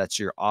engagements. That's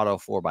your auto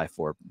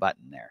 4x4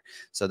 button there.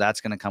 So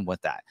that's going to come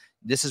with that.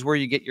 This is where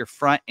you get your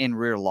front and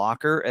rear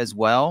locker as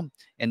well.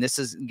 And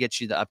this gets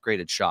you the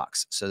upgraded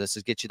shocks. So this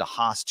gets you the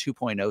Haas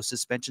 2.0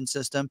 suspension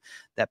system,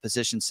 that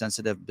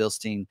position-sensitive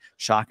Bilstein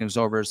shock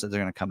absorbers that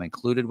they're going to come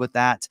included with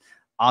that.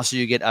 Also,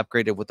 you get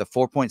upgraded with the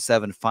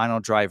 4.7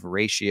 final drive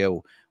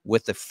ratio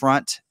with the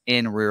front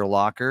and rear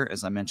locker.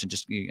 As I mentioned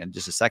just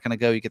a second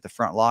ago, you get the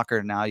front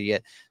locker. Now you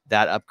get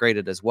that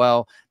upgraded as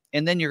well.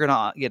 And then you're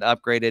going to get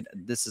upgraded.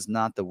 This is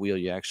not the wheel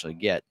you actually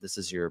get. This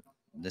is your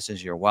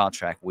Wild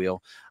Track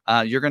wheel.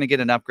 You're going to get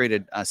an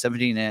upgraded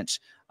 17-inch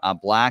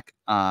black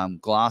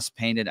gloss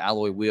painted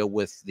alloy wheel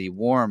with the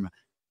warm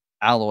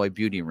alloy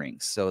beauty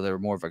rings. So they're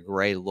more of a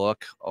gray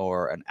look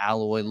or an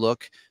alloy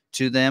look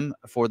to them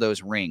for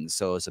those rings.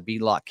 So it's a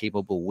bead-lock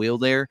capable wheel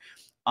there.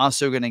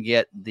 Also going to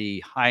get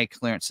the high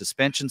clearance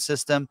suspension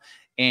system,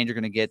 and you're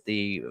going to get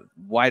the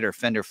wider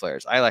fender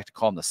flares. I like to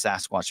call them the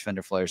Sasquatch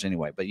fender flares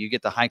anyway, but you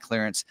get the high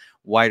clearance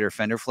wider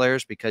fender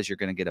flares because you're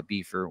going to get a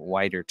beefer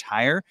wider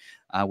tire,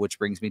 which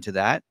brings me to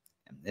that.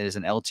 It is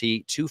an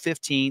LT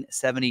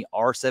 215/70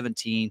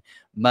 R17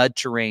 mud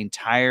terrain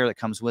tire that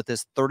comes with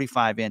this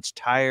 35-inch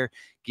tire,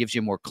 gives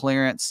you more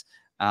clearance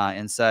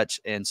and such.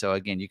 And so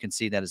again, you can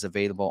see that is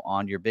available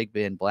on your Big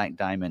Ben, Black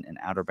Diamond, and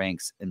Outer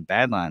Banks and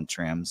Badland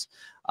trims.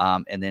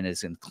 And then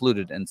it's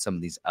included in some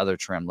of these other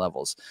trim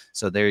levels.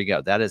 So there you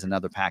go. That is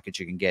another package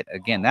you can get.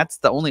 Again, that's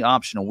the only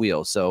optional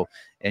wheel. So,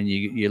 and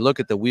you look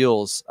at the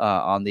wheels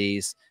on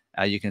these,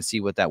 you can see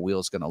what that wheel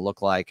is going to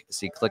look like.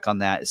 So you click on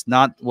that. It's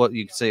not what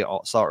you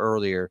saw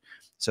earlier.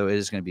 So it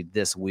is going to be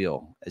this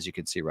wheel, as you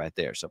can see right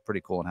there. So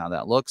pretty cool in how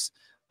that looks.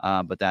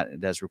 But that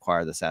does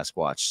require the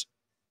Sasquatch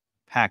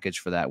package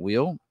for that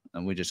wheel.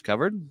 And we just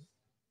covered.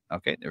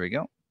 Okay, there we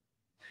go.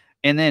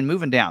 And then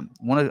moving down,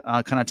 I want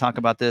to kind of talk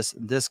about this.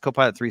 This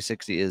Copilot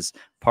 360 is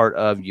part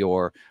of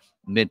your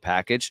mid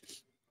package.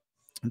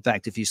 In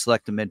fact, if you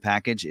select the mid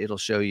package, it'll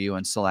show you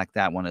and select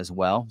that one as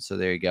well. So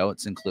there you go.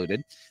 It's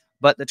included.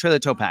 But the trailer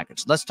tow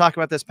package, let's talk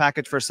about this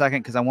package for a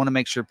second, because I want to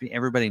make sure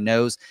everybody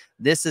knows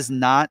this is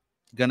not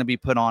going to be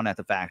put on at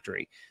the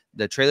factory.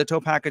 The trailer tow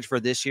package for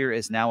this year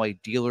is now a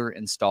dealer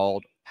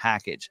installed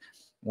package.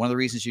 One of the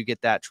reasons you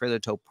get that trailer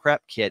tow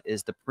prep kit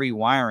is the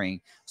pre-wiring,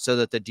 so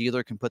that the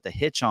dealer can put the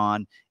hitch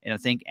on and I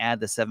think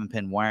add the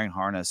 7-pin wiring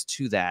harness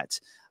to that.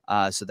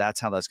 So that's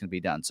how that's going to be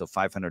done. So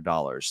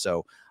 $500.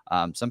 So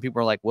some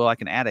people are like, well, I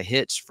can add a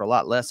hitch for a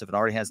lot less if it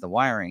already has the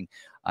wiring.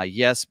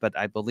 Yes, but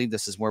I believe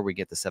this is where we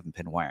get the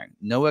 7-pin wiring.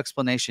 No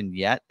explanation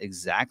yet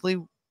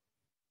exactly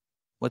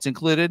what's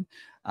included,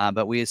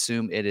 but we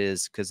assume it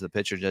is because the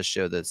picture does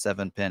show the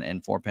 7-pin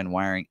and 4-pin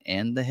wiring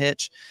and the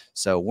hitch.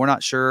 So we're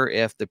not sure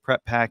if the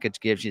prep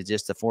package gives you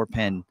just the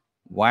 4-pin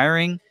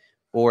wiring,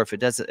 or if it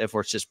does, if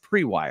it's just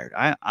pre-wired.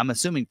 I'm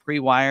assuming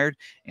pre-wired,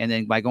 and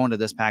then by going to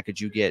this package,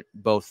 you get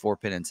both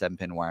 4-pin and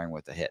 7-pin wiring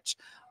with the hitch.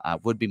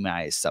 Would be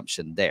my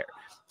assumption there.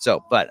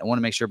 So, but I want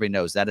to make sure everybody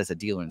knows that is a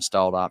dealer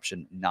installed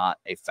option, not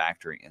a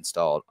factory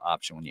installed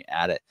option when you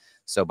add it.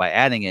 So by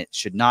adding it,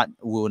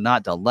 will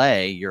not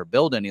delay your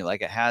build any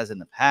like it has in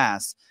the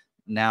past.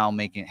 Now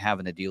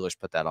having the dealers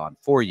put that on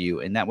for you,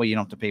 and that way you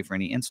don't have to pay for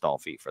any install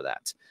fee for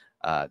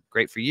that.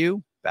 Great for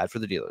you, bad for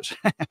the dealers,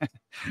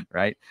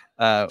 right?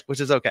 Which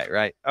is okay,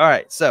 right? All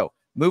right, so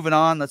moving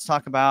on, let's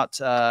talk about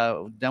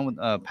done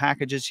with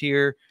packages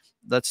here.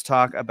 Let's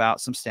talk about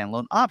some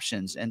standalone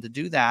options, and to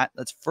do that,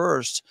 let's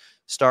first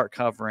start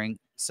covering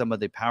some of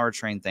the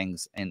powertrain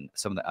things and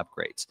some of the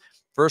upgrades.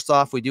 First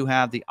off, we do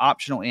have the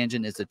optional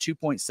engine. It's a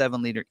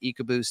 2.7 liter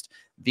EcoBoost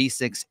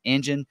V6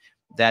 engine.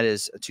 That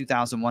is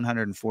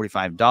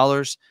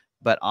 $2,145,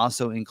 but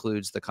also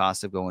includes the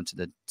cost of going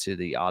to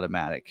the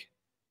automatic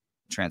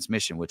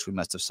transmission, which we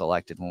must have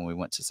selected when we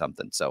went to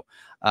something. So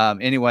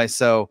anyway,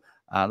 so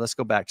let's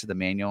go back to the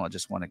manual. I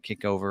just want to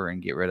kick over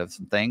and get rid of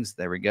some things.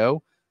 There we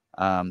go.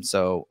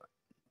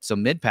 So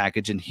mid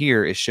package in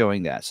here is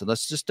showing that. So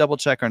let's just double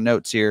check our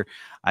notes here.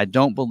 I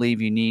don't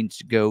believe you need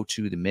to go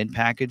to the mid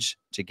package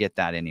to get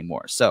that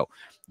anymore. So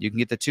you can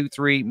get the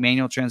 2.3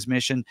 manual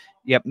transmission.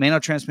 Yep, manual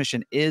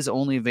transmission is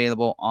only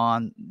available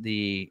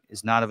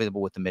is not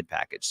available with the mid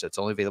package. So it's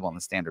only available on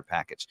the standard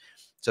package.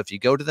 So if you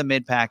go to the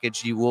mid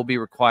package, you will be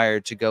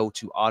required to go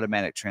to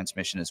automatic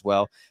transmission as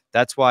well.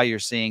 That's why you're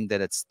seeing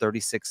that it's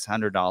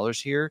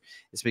 $3,600 here.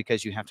 It's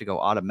because you have to go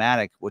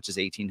automatic, which is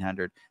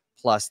 $1,800.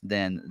 Plus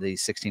then the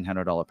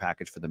 $1,600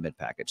 package for the mid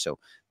package. So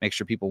make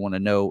sure people want to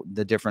know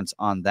the difference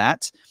on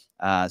that.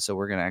 So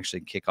we're going to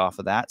actually kick off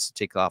of that. So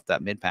take off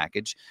that mid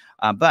package.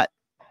 But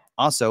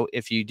also,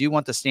 if you do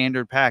want the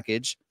standard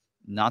package,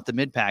 not the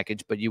mid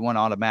package, but you want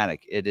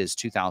automatic, it is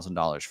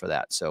 $2,000 for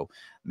that. So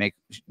make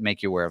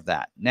you aware of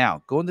that.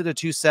 Now, going to the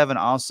 2.7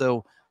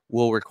 also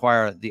will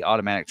require the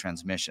automatic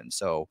transmission.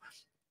 So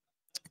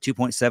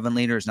 2.7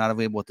 liter is not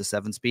available with the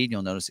 7-speed.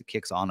 You'll notice it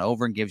kicks on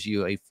over and gives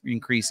you a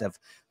increase of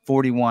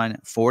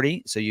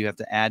 $41.40. So you have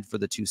to add for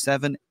the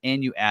 2.7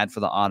 and you add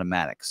for the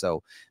automatic.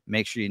 So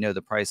make sure you know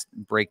the price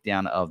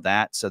breakdown of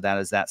that. So that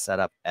is that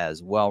setup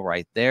as well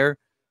right there.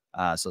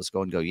 So let's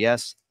go and go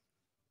yes.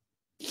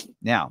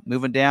 Now,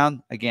 moving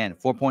down, again,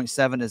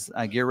 4.7 is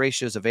gear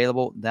ratios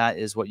available. That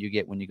is what you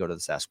get when you go to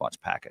the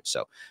Sasquatch package.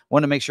 So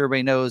want to make sure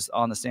everybody knows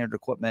on the standard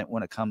equipment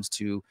when it comes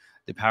to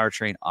the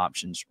powertrain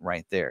options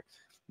right there.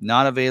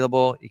 Not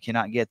available. You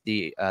cannot get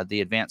the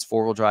advanced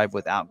four-wheel drive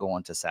without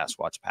going to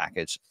Sasquatch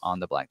package on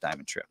the Black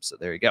Diamond trim. So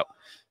there you go.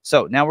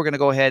 So now we're going to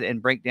go ahead and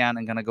break down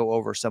and going to go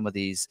over some of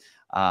these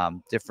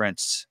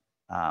different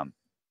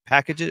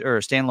packages or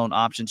standalone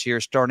options here,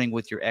 starting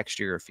with your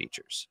exterior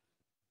features.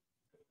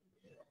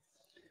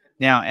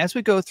 Now, as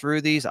we go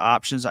through these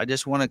options, I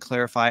just want to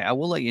clarify, I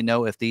will let you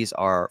know if these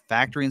are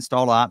factory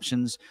installed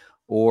options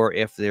or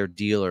if they're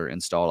dealer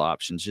installed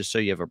options, just so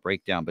you have a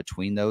breakdown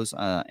between those.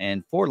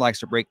 And Ford likes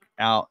to break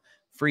out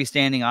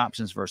freestanding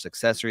options versus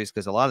accessories,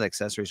 because a lot of the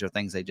accessories are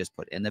things they just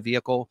put in the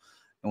vehicle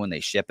and when they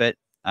ship it.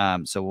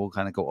 So we'll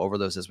kind of go over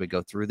those as we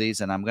go through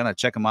these, and I'm going to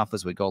check them off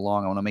as we go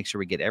along. I want to make sure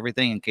we get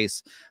everything in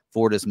case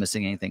Ford is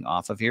missing anything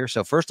off of here.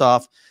 So first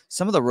off,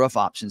 some of the roof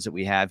options that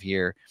we have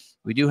here,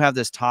 we do have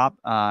this top,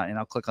 and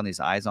I'll click on these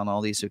eyes on all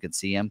these so you can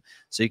see them.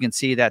 So you can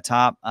see that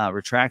top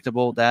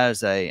retractable. That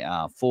is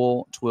a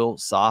full twill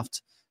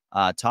soft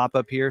top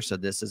up here. So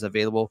this is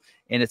available,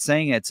 and it's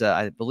saying it's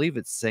I believe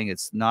it's saying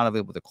it's not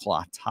available with a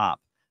cloth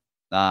top.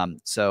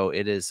 So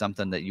it is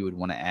something that you would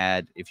want to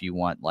add if you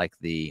want like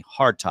the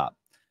hard top.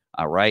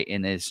 Right,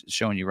 and it's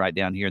showing you right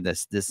down here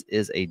this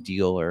is a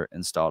dealer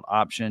installed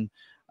option.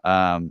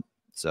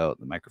 So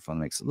the microphone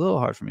makes it a little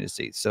hard for me to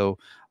see. So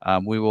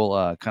we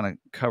will kind of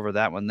cover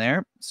that one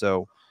there.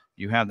 So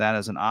you have that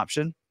as an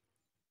option.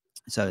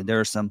 So there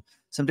are some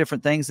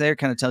different things there.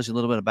 Kind of tells you a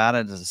little bit about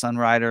it. There's a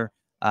Sunrider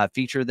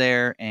feature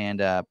there,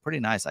 and pretty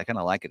nice. I kind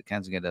of like it. It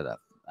kind of gives it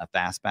a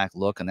fastback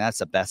look, and that's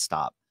the best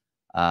stop.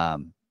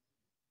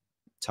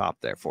 Top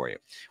there for you.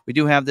 We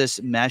do have this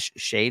mesh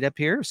shade up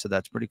here, so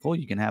that's pretty cool.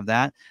 You can have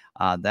that.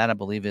 That I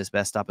believe is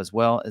best up as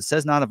well. It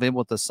says not available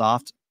with the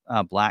soft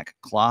black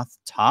cloth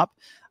top.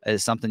 It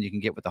is something you can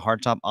get with the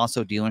hard top.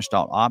 Also dealer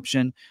installed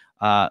option.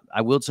 I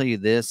will tell you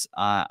this.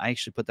 I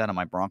actually put that on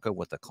my Bronco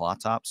with the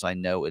cloth top, so I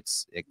know it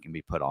can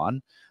be put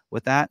on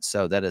with that.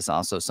 So that is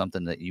also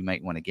something that you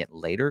might want to get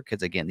later,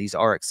 because again, these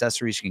are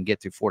accessories you can get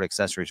through Ford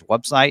Accessories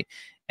website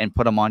and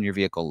put them on your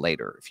vehicle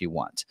later if you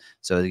want.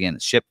 So again,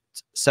 it's shipped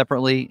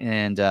separately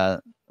and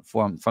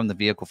from the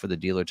vehicle for the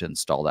dealer to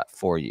install that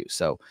for you.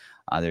 So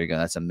there you go.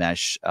 That's a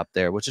mesh up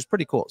there, which is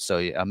pretty cool. So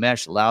a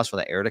mesh allows for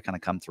the air to kind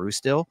of come through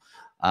still,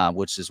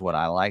 which is what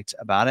I liked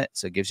about it.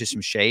 So it gives you some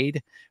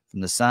shade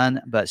from the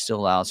sun, but still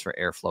allows for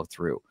airflow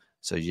through.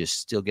 So you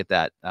still get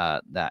that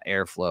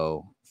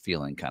airflow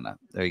feeling kind of.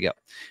 There you go.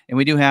 And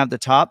we do have the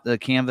top, the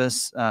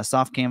canvas,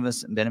 soft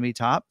canvas Benemy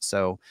top.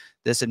 So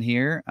this in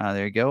here,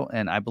 there you go.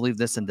 And I believe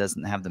this one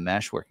doesn't have the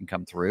mesh where it can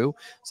come through.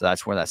 So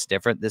that's where that's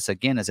different. This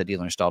again is a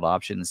dealer installed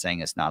option and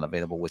saying it's not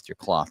available with your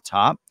cloth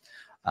top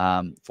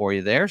for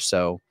you there.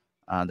 So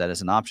that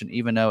is an option,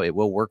 even though it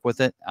will work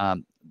with it.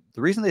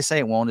 The reason they say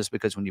it won't is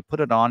cause when you put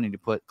it on and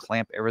you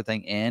clamp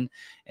everything in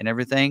and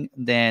everything,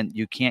 then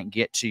you can't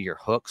get to your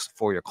hooks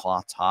for your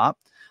cloth top.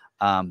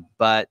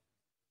 But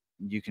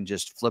you can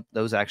just flip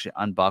those, actually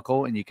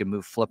unbuckle, and you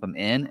can flip them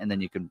in, and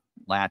then you can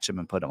latch them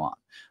and put them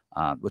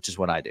on, which is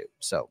what I do.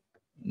 So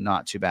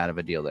not too bad of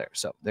a deal there.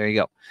 So there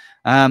you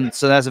go.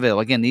 So that's available.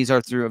 Again, these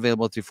are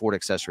available through Ford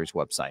Accessories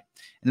website.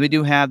 And we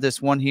do have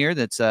this one here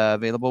that's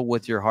available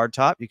with your hard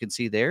top. You can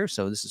see there.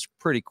 So this is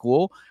pretty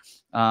cool.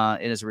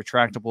 It is a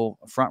retractable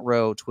front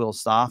row twill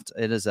soft.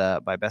 It is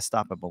a by Best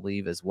Stop, I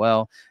believe, as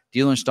well.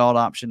 Dealer installed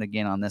option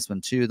again on this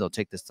one too. They'll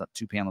take this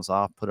 2 panels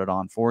off, put it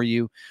on for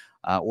you,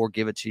 or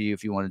give it to you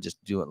if you want to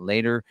just do it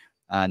later.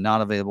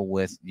 Not available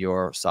with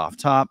your soft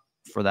top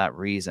for that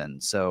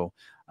reason. So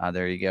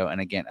there you go.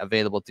 And again,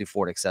 available through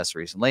Ford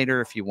Accessories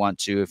later if you want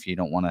to, if you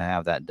don't want to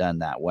have that done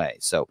that way.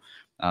 So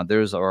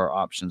those are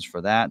options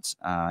for that.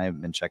 I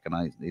haven't been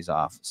checking these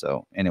off.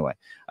 So anyway,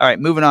 all right,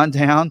 moving on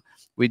down.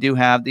 We do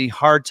have the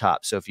hard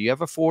top. So if you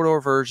have a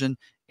 4-door version,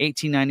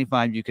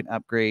 $18.95, you can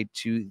upgrade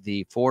to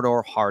the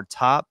 4-door hard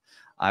top.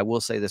 I will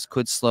say this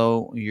could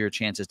slow your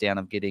chances down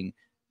of getting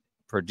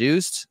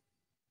produced,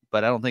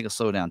 but I don't think it'll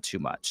slow down too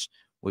much.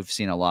 We've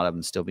seen a lot of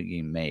them still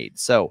being made.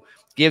 So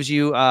gives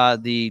you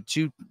the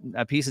 2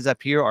 pieces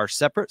up here are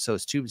separate. So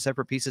it's 2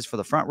 separate pieces for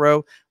the front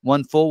row,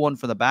 1 full, 1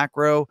 for the back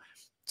row.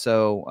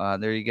 So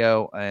there you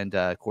go. And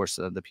of course,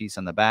 the piece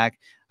on the back,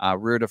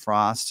 rear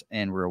defrost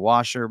and rear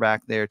washer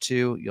back there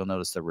too. You'll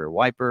notice the rear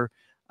wiper,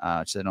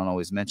 which they don't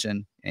always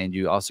mention. And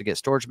you also get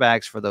storage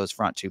bags for those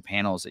front 2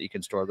 panels that you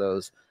can store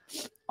those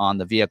on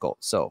the vehicle.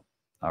 So,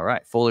 all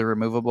right, fully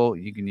removable.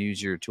 You can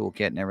use your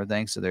toolkit and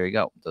everything. So there you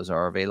go. Those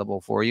are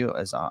available for you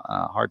as a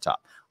hard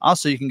top.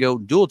 Also, you can go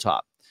dual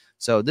top.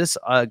 So this,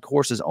 of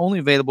course, is only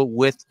available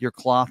with your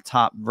cloth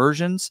top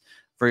versions.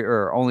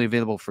 Or only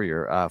available for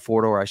your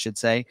 4-door, I should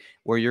say,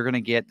 where you're going to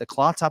get the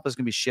cloth top is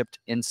going to be shipped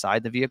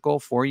inside the vehicle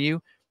for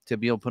you to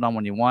be able to put on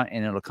when you want,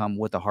 and it'll come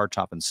with a hard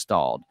top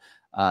installed.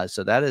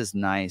 So that is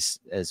nice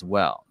as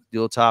well.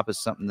 Dual top is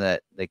something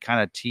that they kind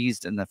of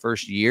teased in the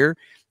first year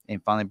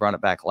and finally brought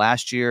it back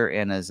last year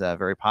and is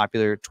very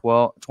popular.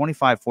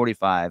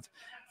 $25.45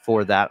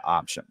 for that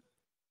option.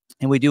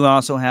 And we do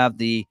also have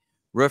the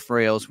roof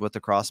rails with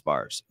the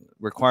crossbars.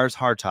 Requires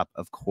hard top,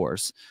 of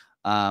course,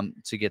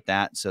 to get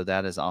that. So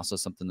that is also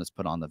something that's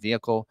put on the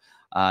vehicle.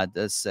 It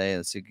does say,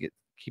 let's see,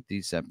 keep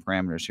these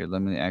parameters here.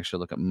 Let me actually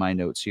look at my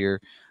notes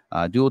here.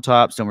 Dual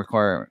tops don't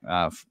require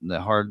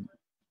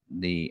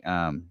the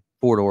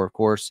 4-door, of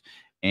course,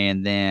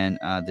 and then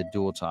the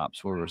dual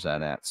tops. Where was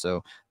that at?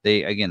 So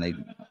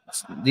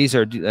these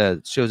are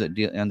shows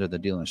it under the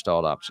dealer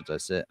installed options.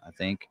 That's it, I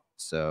think.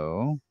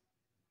 So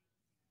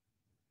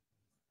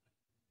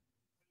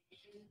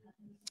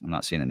I'm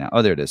not seeing it now.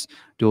 Oh, there it is.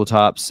 Dual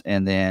tops.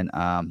 And then,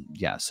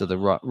 yeah, so the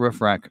roof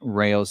rack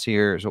rails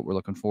here is what we're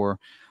looking for.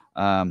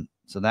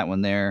 So that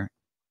one there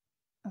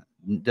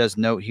does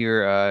note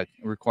here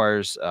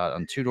requires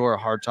on 2-door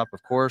hard top,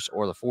 of course,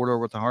 or the 4-door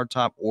with the hard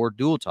top or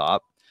dual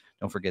top.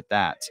 Don't forget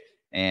that.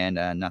 And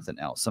nothing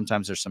else.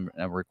 Sometimes there's some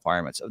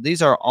requirements.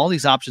 All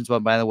these options,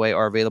 but by the way,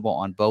 are available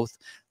on both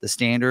the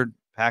standard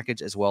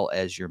package as well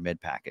as your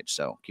mid package.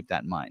 So keep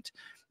that in mind.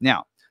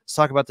 Now, let's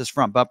talk about this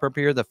front bumper up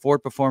here, the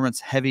Ford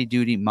Performance Heavy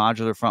Duty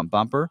Modular Front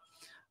Bumper.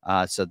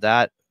 So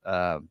that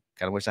kind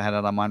of wish I had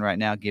it on mine right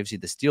now. Gives you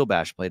the steel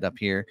bash plate up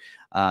here.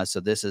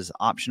 So this is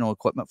optional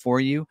equipment for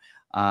you.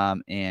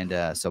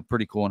 So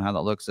pretty cool on how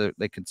that looks.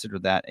 They consider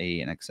that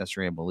an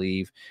accessory, I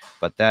believe,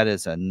 but that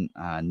is a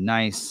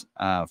nice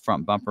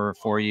front bumper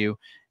for you.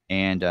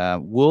 And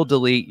we'll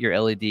delete your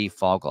LED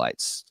fog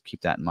lights.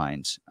 Keep that in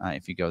mind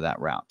if you go that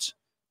route.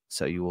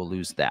 So you will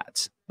lose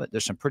that. But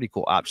there's some pretty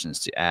cool options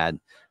to add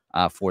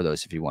for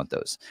those if you want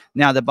those.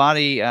 Now the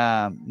body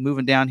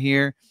moving down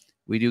here,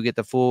 we do get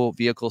the full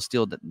vehicle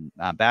steel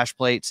bash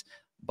plates,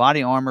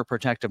 body armor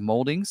protective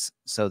moldings.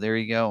 So there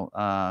you go.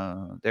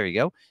 There you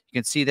go. You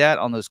can see that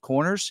on those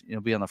corners.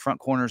 It'll be on the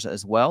front corners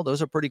as well.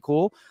 Those are pretty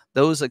cool.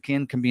 Those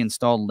again can be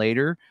installed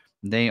later.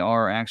 They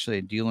are actually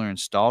a dealer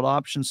installed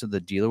option, so the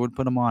dealer would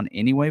put them on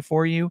anyway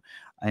for you,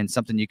 and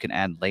something you can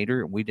add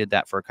later. We did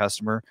that for a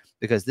customer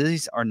because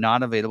these are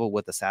not available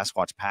with the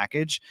Sasquatch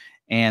package,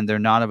 and they're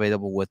not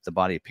available with the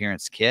body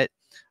appearance kit.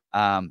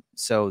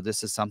 So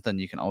this is something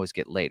you can always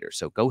get later.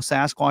 So go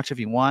Sasquatch if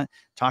you want.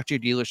 Talk to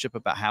your dealership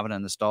about having it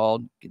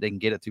installed. They can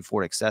get it through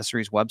Ford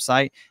Accessories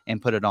website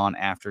and put it on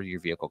after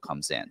your vehicle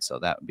comes in. So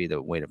that would be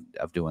the way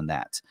of doing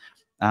that.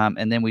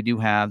 And then we do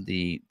have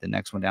the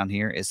next one down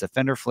here is the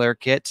fender flare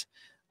kit.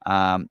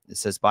 It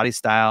says body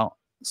style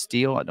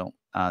steel.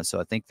 So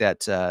I think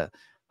that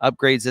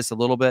upgrades this a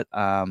little bit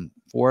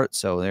for it.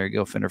 So there you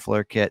go, fender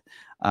flare kit.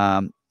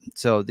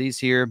 So these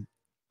here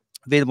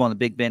available on the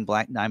Big Bend,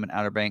 Black Diamond,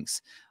 Outer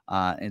Banks,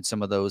 and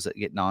some of those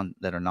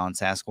that are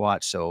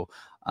non-Sasquatch. So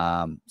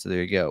so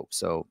there you go.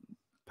 So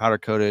powder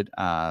coated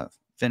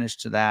finish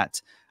to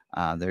that.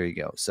 There you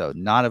go. So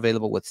not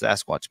available with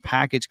Sasquatch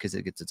package because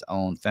it gets its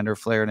own fender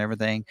flare and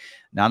everything.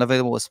 Not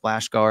available with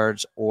splash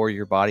guards or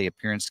your body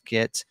appearance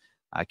kit.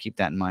 Keep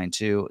that in mind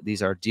too.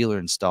 These are dealer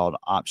installed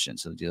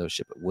options. So the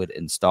dealership would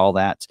install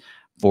that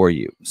for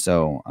you.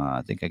 So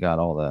I think I got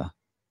all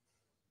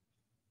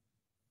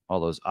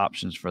those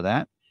options for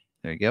that.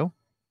 There you go.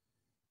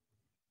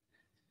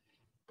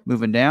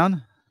 Moving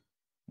down,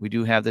 we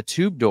do have the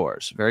tube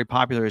doors, very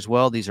popular as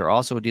well. These are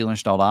also a dealer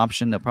installed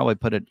option. They'll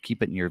probably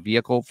keep it in your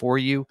vehicle for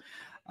you.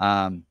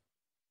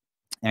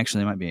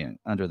 Actually, it might be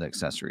under the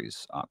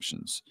accessories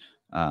options.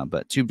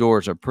 But tube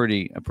doors are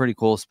pretty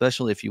cool,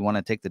 especially if you want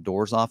to take the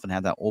doors off and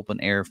have that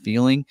open air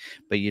feeling,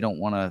 but you don't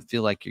want to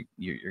feel like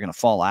you're going to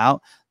fall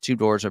out. Tube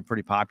doors are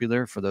pretty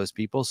popular for those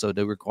people, so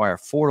they require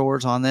 4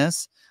 doors on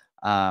this.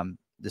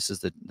 This is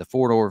the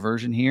 4-door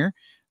version here.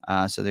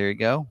 So there you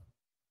go.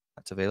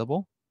 That's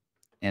available.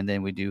 And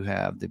then we do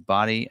have the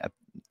body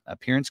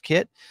appearance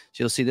kit.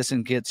 So you'll see this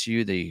one gets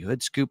you the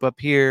hood scoop up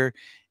here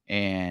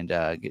and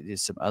get you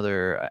some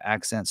other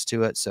accents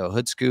to it. So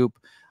hood scoop,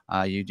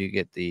 you do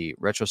get the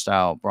retro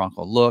style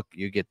Bronco look.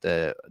 You get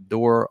the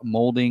door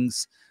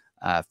moldings,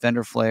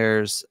 fender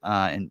flares,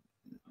 and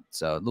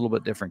so a little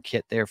bit different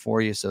kit there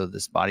for you. So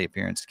this body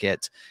appearance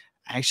kit,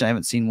 actually, I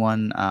haven't seen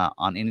one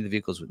on any of the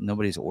vehicles.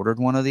 Nobody's ordered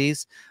one of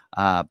these,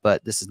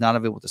 but this is not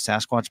available with the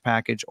Sasquatch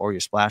package or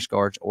your splash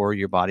guards or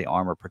your body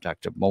armor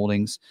protective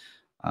moldings.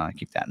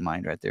 Keep that in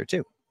mind right there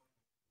too.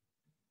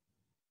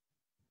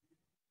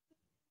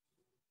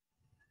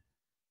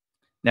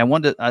 Now, I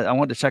wanted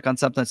to check on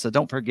something. So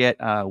don't forget,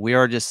 we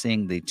are just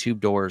seeing the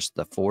tube doors,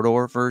 the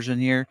 4-door version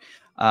here.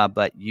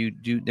 But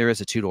there is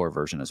a 2-door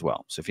version as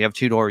well. So if you have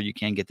 2-door, you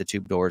can get the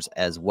tube doors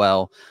as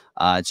well.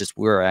 It's just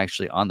we're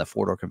actually on the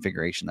 4-door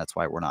configuration. That's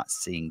why we're not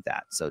seeing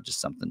that. So just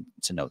something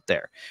to note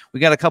there. We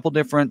got a couple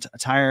different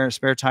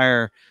spare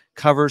tire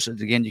covers.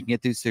 Again, you can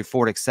get these through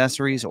Ford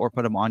Accessories or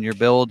put them on your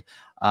build.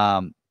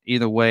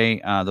 Either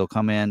way, they'll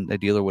come in. The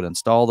dealer would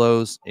install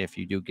those if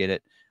you do get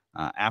it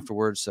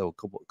afterwards. So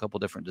a couple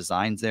different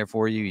designs there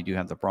for you. You do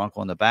have the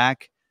Bronco in the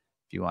back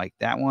if you like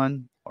that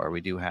one, or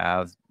we do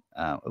have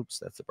oops,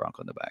 that's the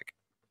Bronco in the back.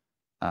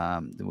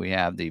 Then we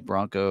have the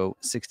Bronco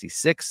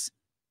 66,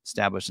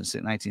 established in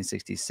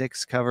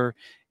 1966 cover,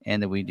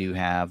 and then we do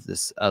have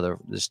this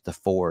the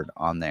Ford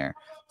on there.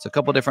 So a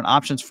couple different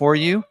options for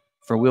you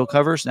for wheel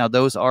covers. Now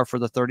those are for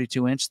the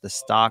 32-inch, the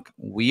stock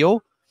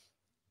wheel.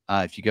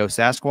 If you go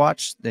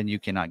Sasquatch, then you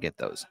cannot get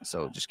those.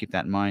 So just keep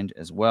that in mind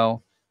as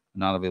well.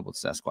 Not available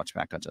to Sasquatch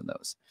package on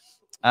those.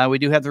 We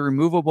do have the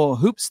removable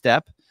hoop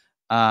step.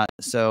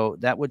 So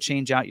that would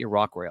change out your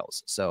rock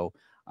rails. So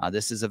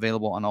this is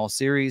available on all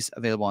series,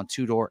 available on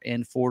 2-door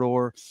and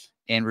 4-door,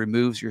 and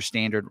removes your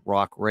standard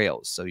rock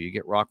rails. So you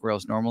get rock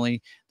rails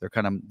normally.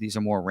 These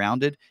are more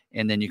rounded,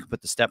 and then you can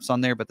put the steps on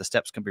there, but the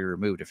steps can be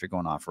removed if you're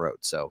going off-road.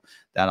 So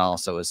that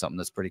also is something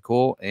that's pretty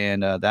cool,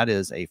 and that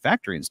is a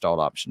factory installed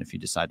option. If you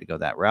decide to go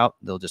that route,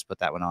 they'll just put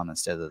that one on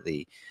instead of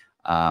the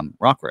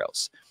rock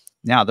rails.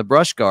 Now, the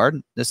brush guard,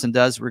 this one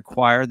does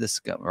require this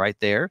right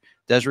there,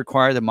 does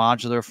require the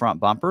modular front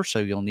bumper, so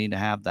you'll need to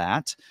have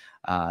that.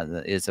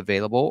 That is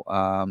available.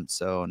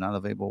 So not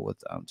available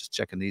with, just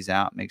checking these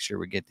out, make sure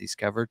we get these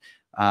covered.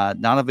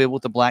 Not available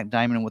with the Black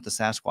Diamond and with the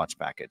Sasquatch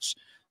package.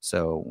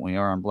 So we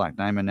are on Black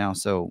Diamond now,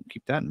 so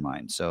keep that in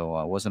mind. So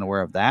I wasn't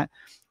aware of that.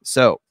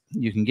 So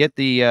you can get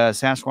the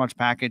Sasquatch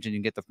package and you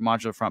can get the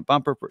modular front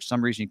bumper. For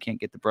some reason, you can't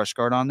get the brush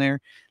guard on there.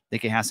 I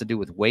think it has to do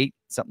with weight,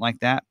 something like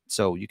that.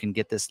 So you can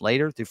get this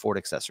later through Ford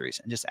Accessories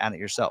and just add it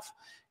yourself.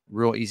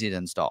 Real easy to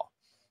install.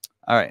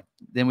 All right.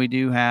 Then we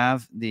do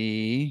have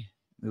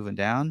moving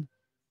down.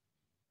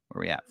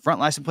 Where we at? Front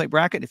license plate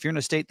bracket. If you're in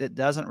a state that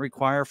doesn't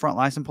require front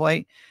license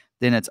plate,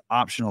 then it's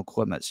optional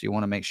equipment. So you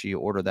want to make sure you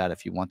order that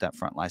if you want that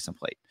front license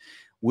plate.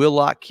 Wheel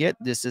lock kit.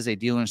 This is a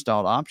dealer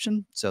installed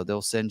option. So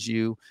they'll send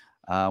you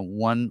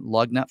one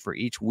lug nut for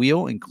each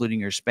wheel, including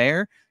your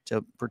spare,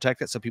 to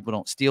protect it so people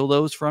don't steal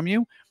those from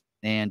you.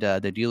 And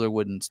the dealer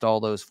would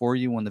install those for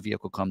you when the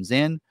vehicle comes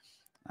in.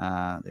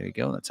 There you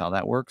go. That's how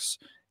that works.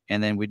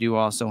 And then we do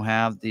also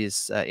have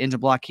this engine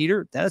block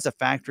heater. That is a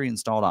factory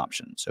installed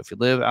option. So if you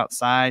live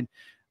outside,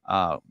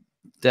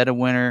 dead of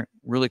winter,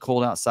 really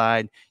cold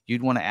outside,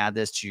 you'd want to add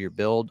this to your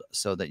build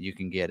so that you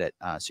can get it,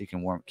 so you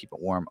can keep it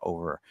warm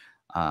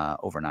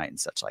overnight and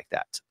such like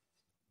that.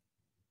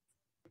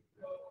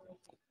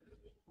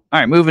 All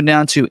right, moving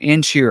down to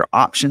interior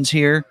options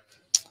here.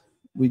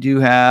 We do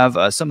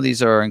have some of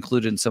these are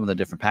included in some of the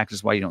different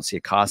packages. Why you don't see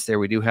a cost there.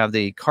 We do have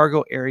the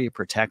cargo area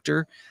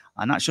protector.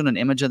 I'm not showing an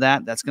image of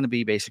that. That's going to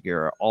be basically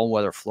your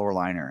all-weather floor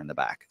liner in the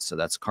back. So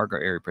that's cargo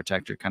area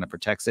protector, kind of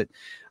protects it.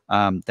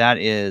 That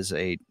is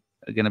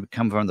going to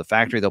come from the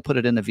factory. They'll put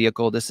it in the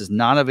vehicle. This is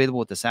not available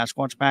with the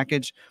Sasquatch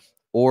package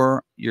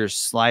or your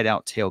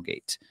slide-out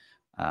tailgate.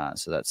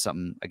 So that's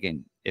something,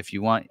 again, if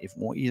you want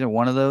either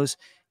one of those,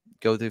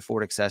 go through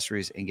Ford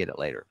Accessories and get it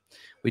later.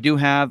 We do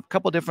have a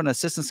couple different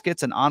assistance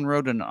kits, an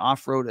on-road and an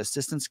off-road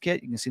assistance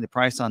kit. You can see the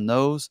price on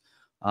those.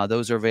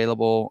 Those are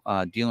available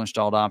dealer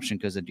installed option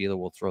because the dealer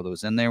will throw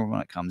those in there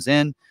when it comes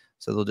in.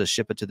 So they'll just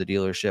ship it to the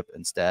dealership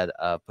instead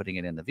of putting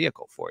it in the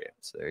vehicle for you.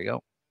 So there you go.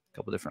 A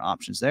couple different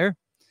options there.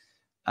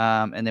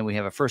 And then we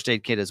have a first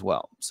aid kit as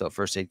well. So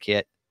first aid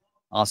kit,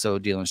 also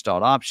dealer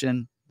installed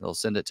option. They'll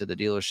send it to the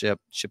dealership,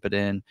 ship it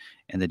in,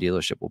 and the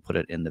dealership will put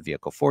it in the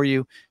vehicle for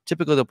you.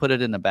 Typically, they'll put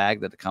it in the bag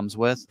that it comes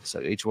with.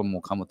 So each one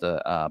will come with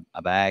a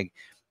bag.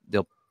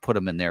 They'll put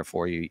them in there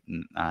for you,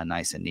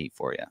 nice and neat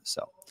for you.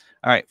 So,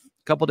 all right.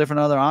 couple different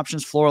other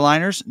options. Floor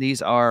liners.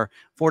 These are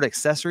Ford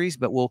accessories,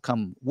 but will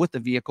come with the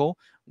vehicle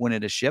when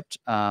it is shipped.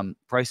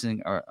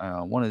 Pricing, or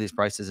one of these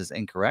prices is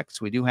incorrect.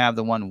 So we do have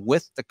the one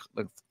with the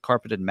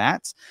carpeted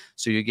mats.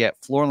 So you get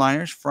floor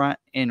liners front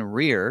and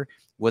rear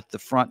with the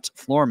front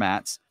floor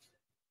mats.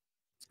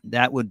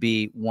 That would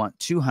be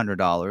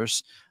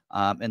 $200.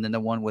 And then the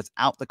one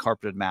without the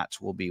carpeted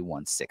mats will be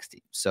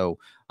 $160. So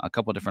a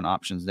couple different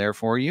options there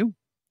for you.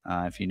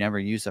 If you never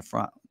use the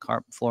front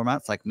floor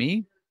mats like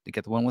me, to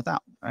get the one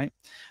without, right?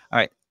 All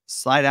right,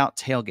 slide out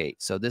tailgate.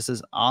 So this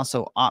is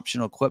also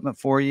optional equipment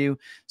for you.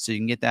 So you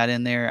can get that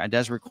in there. It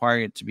does require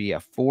it to be a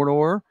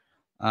 4-door,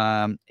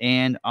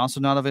 and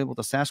also not available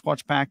with the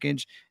Sasquatch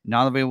package,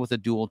 not available with the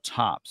dual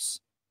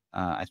tops.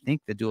 I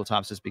think the dual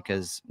tops is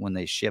because when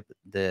they ship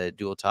the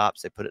dual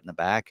tops, they put it in the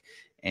back,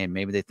 and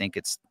maybe they think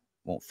it's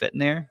won't fit in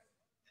there.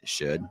 It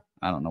should.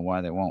 I don't know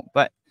why they won't,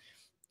 but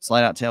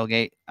slide out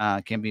tailgate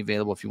can be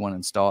available if you want to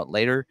install it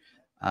later.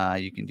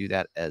 You can do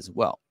that as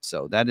well.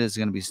 So that is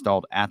going to be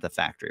installed at the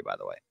factory, by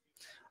the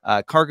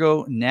way.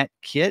 Cargo net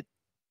kit.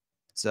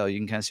 So you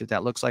can kind of see what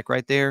that looks like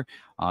right there.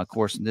 Of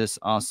course, this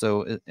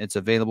also, it's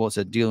available. It's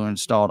a dealer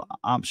installed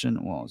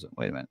option. What was it?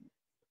 Wait a minute.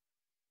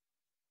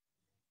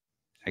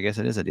 I guess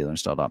it is a dealer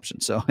installed option.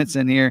 So it's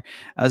in here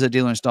as a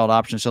dealer installed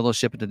option. So they'll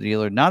ship it to the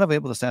dealer. Not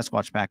available the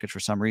Sasquatch package for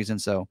some reason.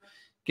 So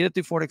get it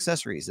through Ford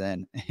Accessories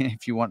then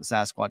if you want the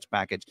Sasquatch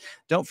package.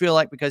 Don't feel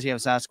like because you have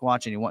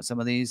Sasquatch and you want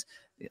some of these,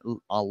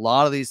 a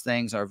lot of these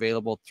things are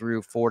available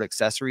through Ford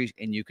Accessories,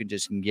 and you can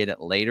just get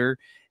it later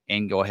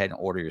and go ahead and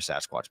order your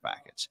Sasquatch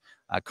package.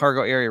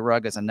 Cargo area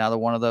rug is another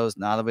one of those,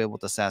 not available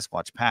with the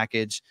Sasquatch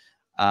package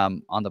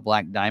on the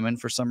Black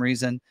Diamond for some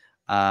reason.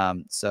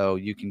 So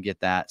you can get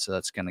that. So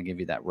that's going to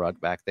give you that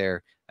rug back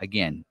there.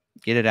 Again,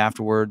 get it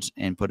afterwards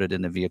and put it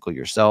in the vehicle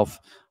yourself,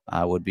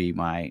 would be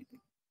my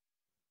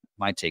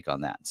take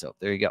on that. So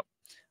there you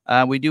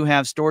go. We do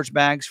have storage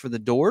bags for the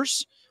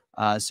doors.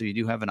 So you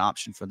do have an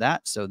option for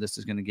that. So this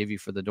is going to give you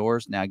for the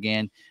doors. Now,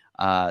 again,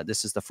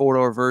 this is the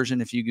 4-door version.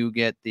 If you do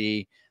get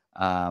the,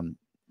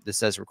 this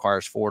says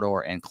requires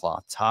 4-door and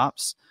cloth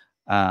tops.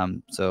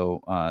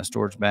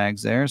 Storage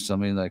bags there. So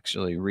let me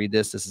actually read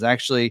this. This is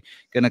actually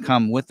going to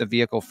come with the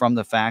vehicle from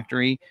the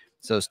factory.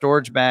 So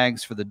storage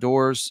bags for the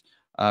doors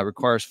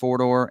requires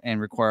 4-door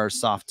and requires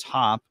soft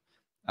top.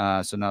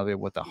 So now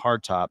with the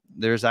hard top,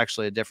 there's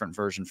actually a different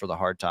version for the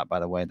hard top, by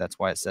the way. That's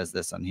why it says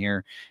this on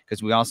here,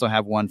 because we also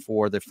have one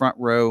for the front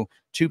row,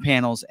 2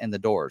 panels, and the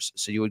doors.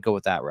 So you would go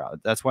with that route.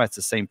 That's why it's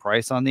the same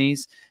price on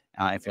these.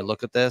 If you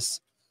look at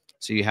this,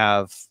 so you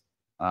have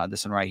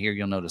this one right here,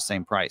 you'll notice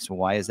same price. Well,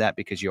 why is that?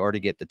 Because you already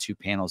get the 2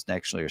 panels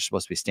next year. You're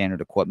supposed to be standard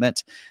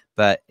equipment.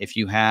 But if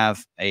you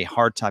have a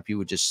hard top, you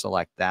would just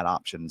select that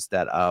option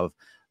instead of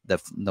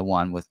the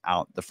one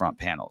without the front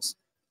panels.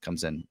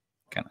 Comes in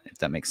kind of, if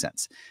that makes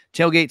sense.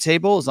 Tailgate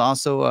table is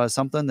also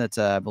something that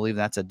I believe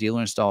that's a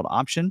dealer installed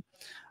option.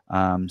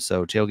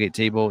 So tailgate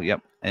table,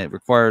 yep, it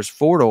requires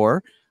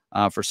 4-door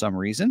for some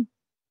reason.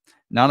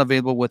 Not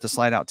available with the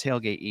slide out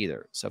tailgate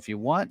either. So if you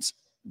want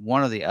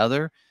one or the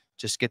other,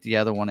 just get the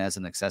other one as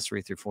an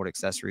accessory through Ford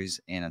Accessories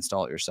and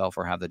install it yourself,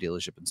 or have the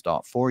dealership install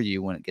it for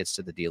you when it gets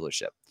to the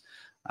dealership.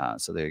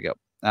 So there you go.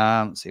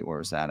 Let's see,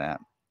 where is that at?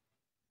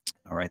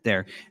 All right,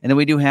 there. And then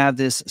we do have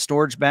this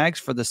storage bags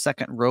for the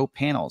second row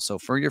panel. So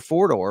for your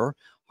 4-door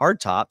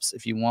hard tops,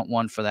 if you want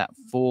one for that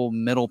full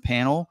middle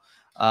panel,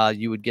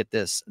 you would get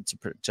this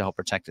to help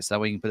protect it. So that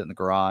way you can put it in the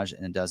garage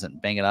and it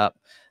doesn't bang it up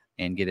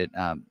and get it,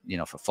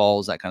 if it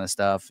falls, that kind of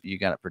stuff, you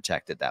got it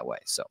protected that way.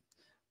 So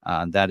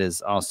that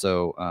is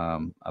also,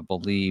 I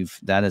believe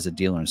that is a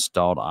dealer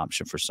installed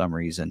option for some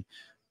reason,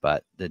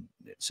 but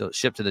so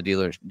ship to the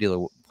dealer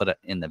will put it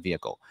in the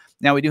vehicle.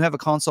 Now we do have a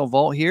console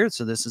vault here.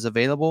 So this is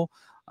available.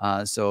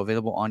 So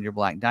available on your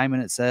Black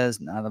Diamond, it says.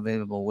 Not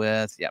available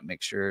with,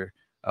 make sure,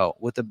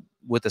 with the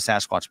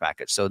Sasquatch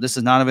package. So this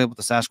is not available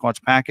with the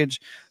Sasquatch package.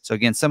 So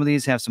again, some of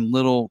these have some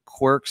little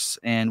quirks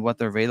and what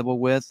they're available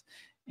with.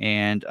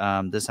 And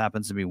this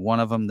happens to be one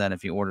of them, that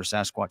if you order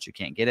Sasquatch, you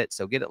can't get it.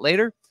 So get it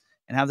later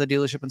and have the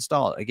dealership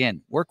install it.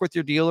 Again, work with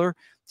your dealer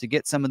to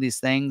get some of these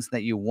things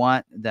that you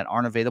want that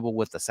aren't available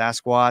with the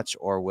Sasquatch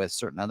or with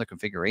certain other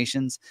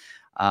configurations.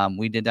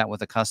 We did that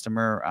with a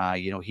customer.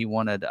 He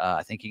wanted,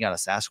 I think he got a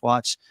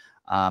Sasquatch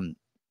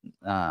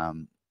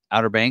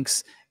Outer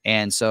Banks.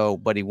 And so,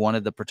 but he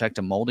wanted the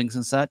protective moldings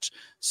and such.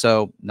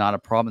 So not a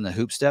problem. The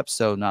hoop steps.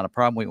 So not a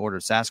problem. We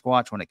ordered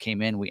Sasquatch. When it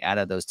came in, we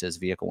added those to his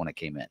vehicle when it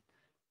came in.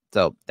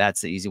 So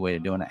that's the easy way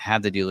of doing it.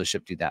 Have the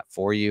dealership do that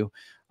for you.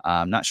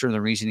 I'm not sure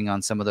the reasoning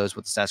on some of those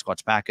with the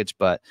Sasquatch package,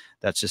 but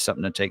that's just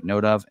something to take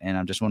note of. And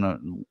I just want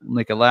to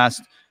make a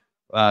last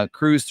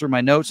cruise through my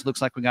notes.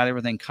 Looks like we got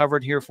everything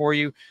covered here for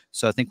you.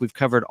 So I think we've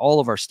covered all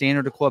of our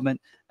standard equipment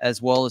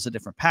as well as the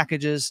different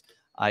packages,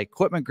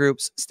 equipment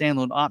groups,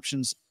 standalone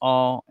options,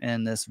 all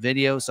in this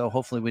video. So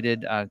hopefully we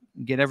did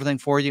get everything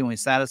for you and we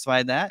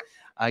satisfied that.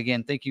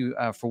 Again, thank you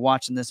for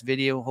watching this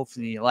video.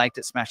 Hopefully you liked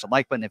it. Smash the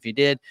like button if you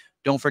did.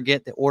 Don't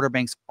forget the order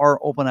banks are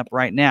open up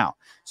right now.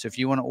 So if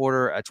you want to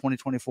order a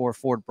 2024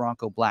 Ford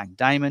Bronco Black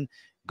Diamond,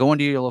 go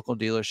into your local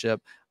dealership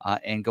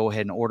and go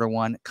ahead and order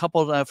one.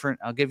 Couple of different,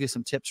 I'll give you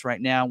some tips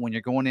right now when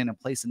you're going in and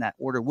placing that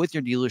order with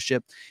your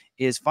dealership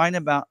is find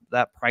about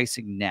that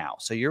pricing now.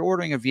 So you're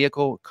ordering a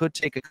vehicle, it could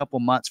take a couple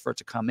months for it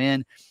to come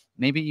in,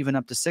 maybe even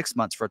up to 6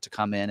 months for it to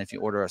come in. If you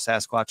order a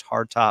Sasquatch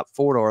hardtop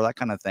 4-door, that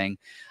kind of thing,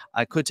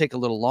 it could take a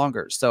little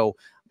longer. So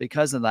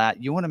because of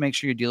that, you want to make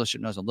sure your dealership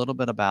knows a little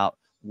bit about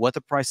what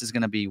the price is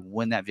going to be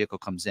when that vehicle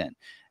comes in.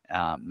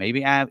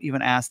 Maybe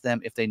even ask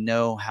them if they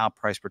know how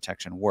price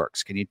protection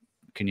works. Can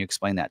you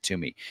explain that to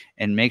me?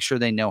 And make sure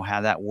they know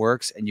how that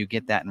works, and you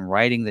get that in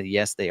writing that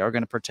yes, they are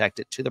going to protect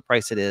it to the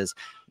price it is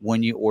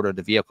when you order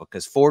the vehicle,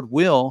 because Ford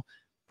will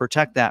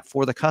protect that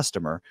for the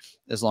customer.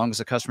 As long as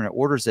the customer that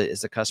orders it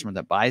is the customer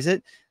that buys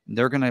it,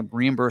 they're going to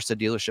reimburse the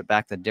dealership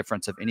back the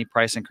difference of any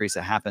price increase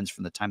that happens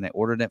from the time they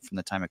ordered it from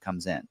the time it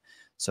comes in.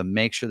 So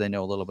make sure they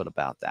know a little bit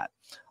about that.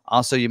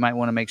 Also, you might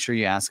want to make sure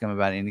you ask them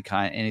about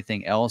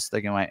anything else they're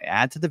going to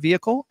add to the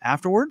vehicle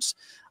afterwards.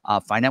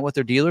 Find out what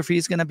their dealer fee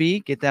is going to be.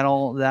 Get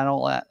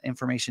that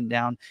information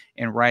down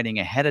in writing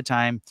ahead of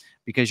time,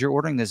 because you're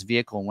ordering this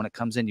vehicle, and when it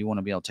comes in, you want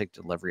to be able to take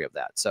delivery of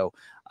that. So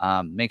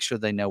make sure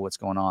they know what's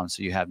going on,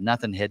 so you have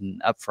nothing hidden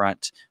up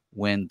front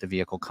when the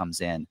vehicle comes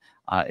in.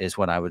 Is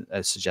what I would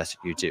suggest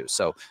you do.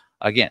 So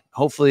again,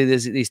 hopefully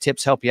these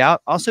tips help you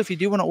out. Also, if you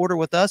do want to order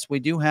with us, we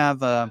do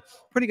have a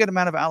pretty good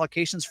amount of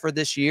allocations for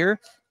this year.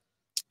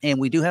 And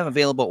we do have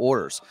available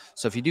orders.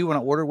 So if you do want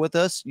to order with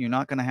us, you're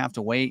not going to have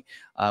to wait.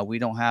 We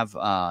don't have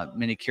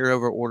many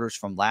carryover orders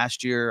from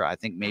last year. I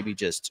think maybe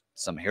just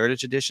some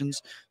heritage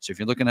editions. So if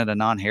you're looking at a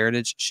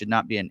non-heritage, should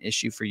not be an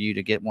issue for you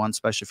to get one,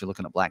 especially if you're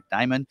looking at Black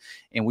Diamond.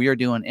 And we are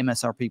doing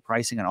MSRP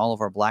pricing on all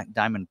of our Black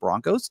Diamond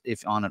Broncos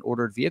if on an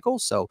ordered vehicle.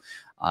 So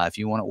if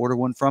you want to order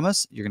one from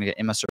us, you're going to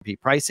get MSRP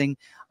pricing.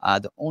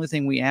 The only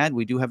thing we add,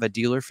 we do have a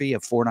dealer fee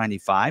of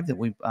 $495 that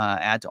we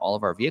add to all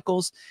of our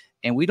vehicles.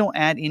 And we don't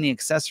add any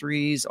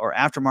accessories or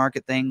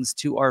aftermarket things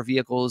to our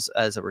vehicles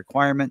as a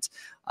requirement.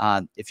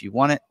 If you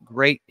want it,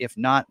 great. If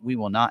not, we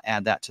will not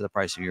add that to the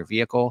price of your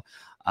vehicle.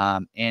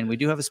 And we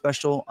do have a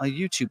special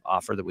YouTube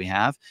offer that we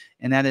have,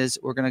 and that is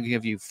we're going to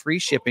give you free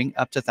shipping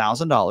up to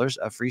 $1,000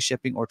 of free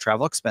shipping or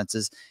travel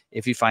expenses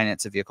if you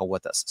finance a vehicle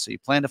with us. So you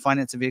plan to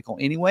finance a vehicle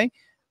anyway,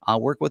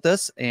 work with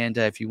us, and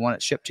if you want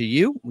it shipped to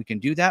you, we can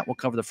do that. We'll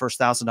cover the first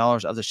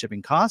 $1,000 of the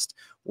shipping cost.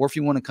 Or if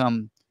you want to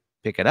come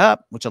pick it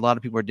up, which a lot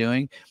of people are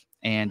doing,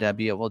 and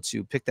be able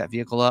to pick that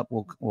vehicle up,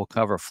 we'll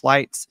cover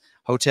flights,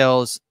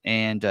 hotels,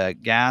 and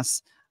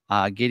gas,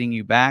 getting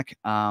you back,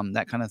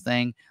 that kind of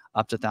thing,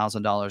 up to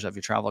 $1,000 of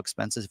your travel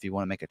expenses. If you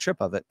want to make a trip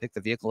of it, pick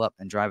the vehicle up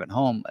and drive it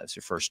home as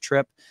your first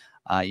trip.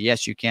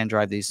 Yes, you can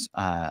drive these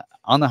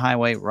on the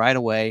highway right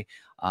away.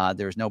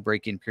 There's no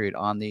break-in period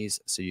on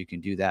these, so you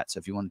can do that. So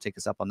if you want to take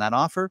us up on that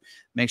offer,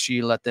 make sure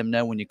you let them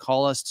know when you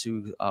call us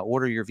to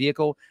order your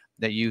vehicle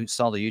that you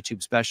saw the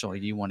YouTube special.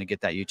 You want to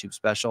get that YouTube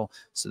special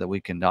so that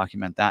we can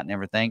document that and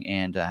everything,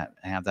 and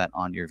have that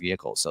on your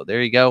vehicle. So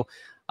there you go.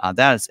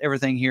 That is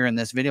everything here in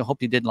this video.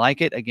 Hope you did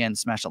like it. Again,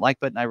 smash the like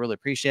button. I really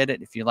appreciate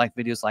it. If you like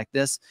videos like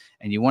this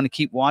and you want to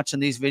keep watching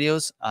these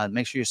videos,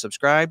 make sure you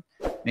subscribe.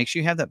 Make sure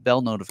you have that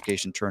bell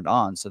notification turned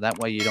on, so that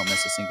way you don't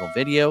miss a single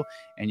video,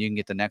 and you can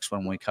get the next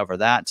one when we cover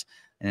that.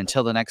 And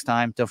until the next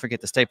time, don't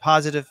forget to stay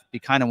positive, be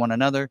kind to one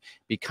another,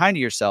 be kind to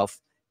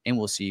yourself, and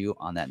we'll see you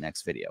on that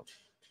next video.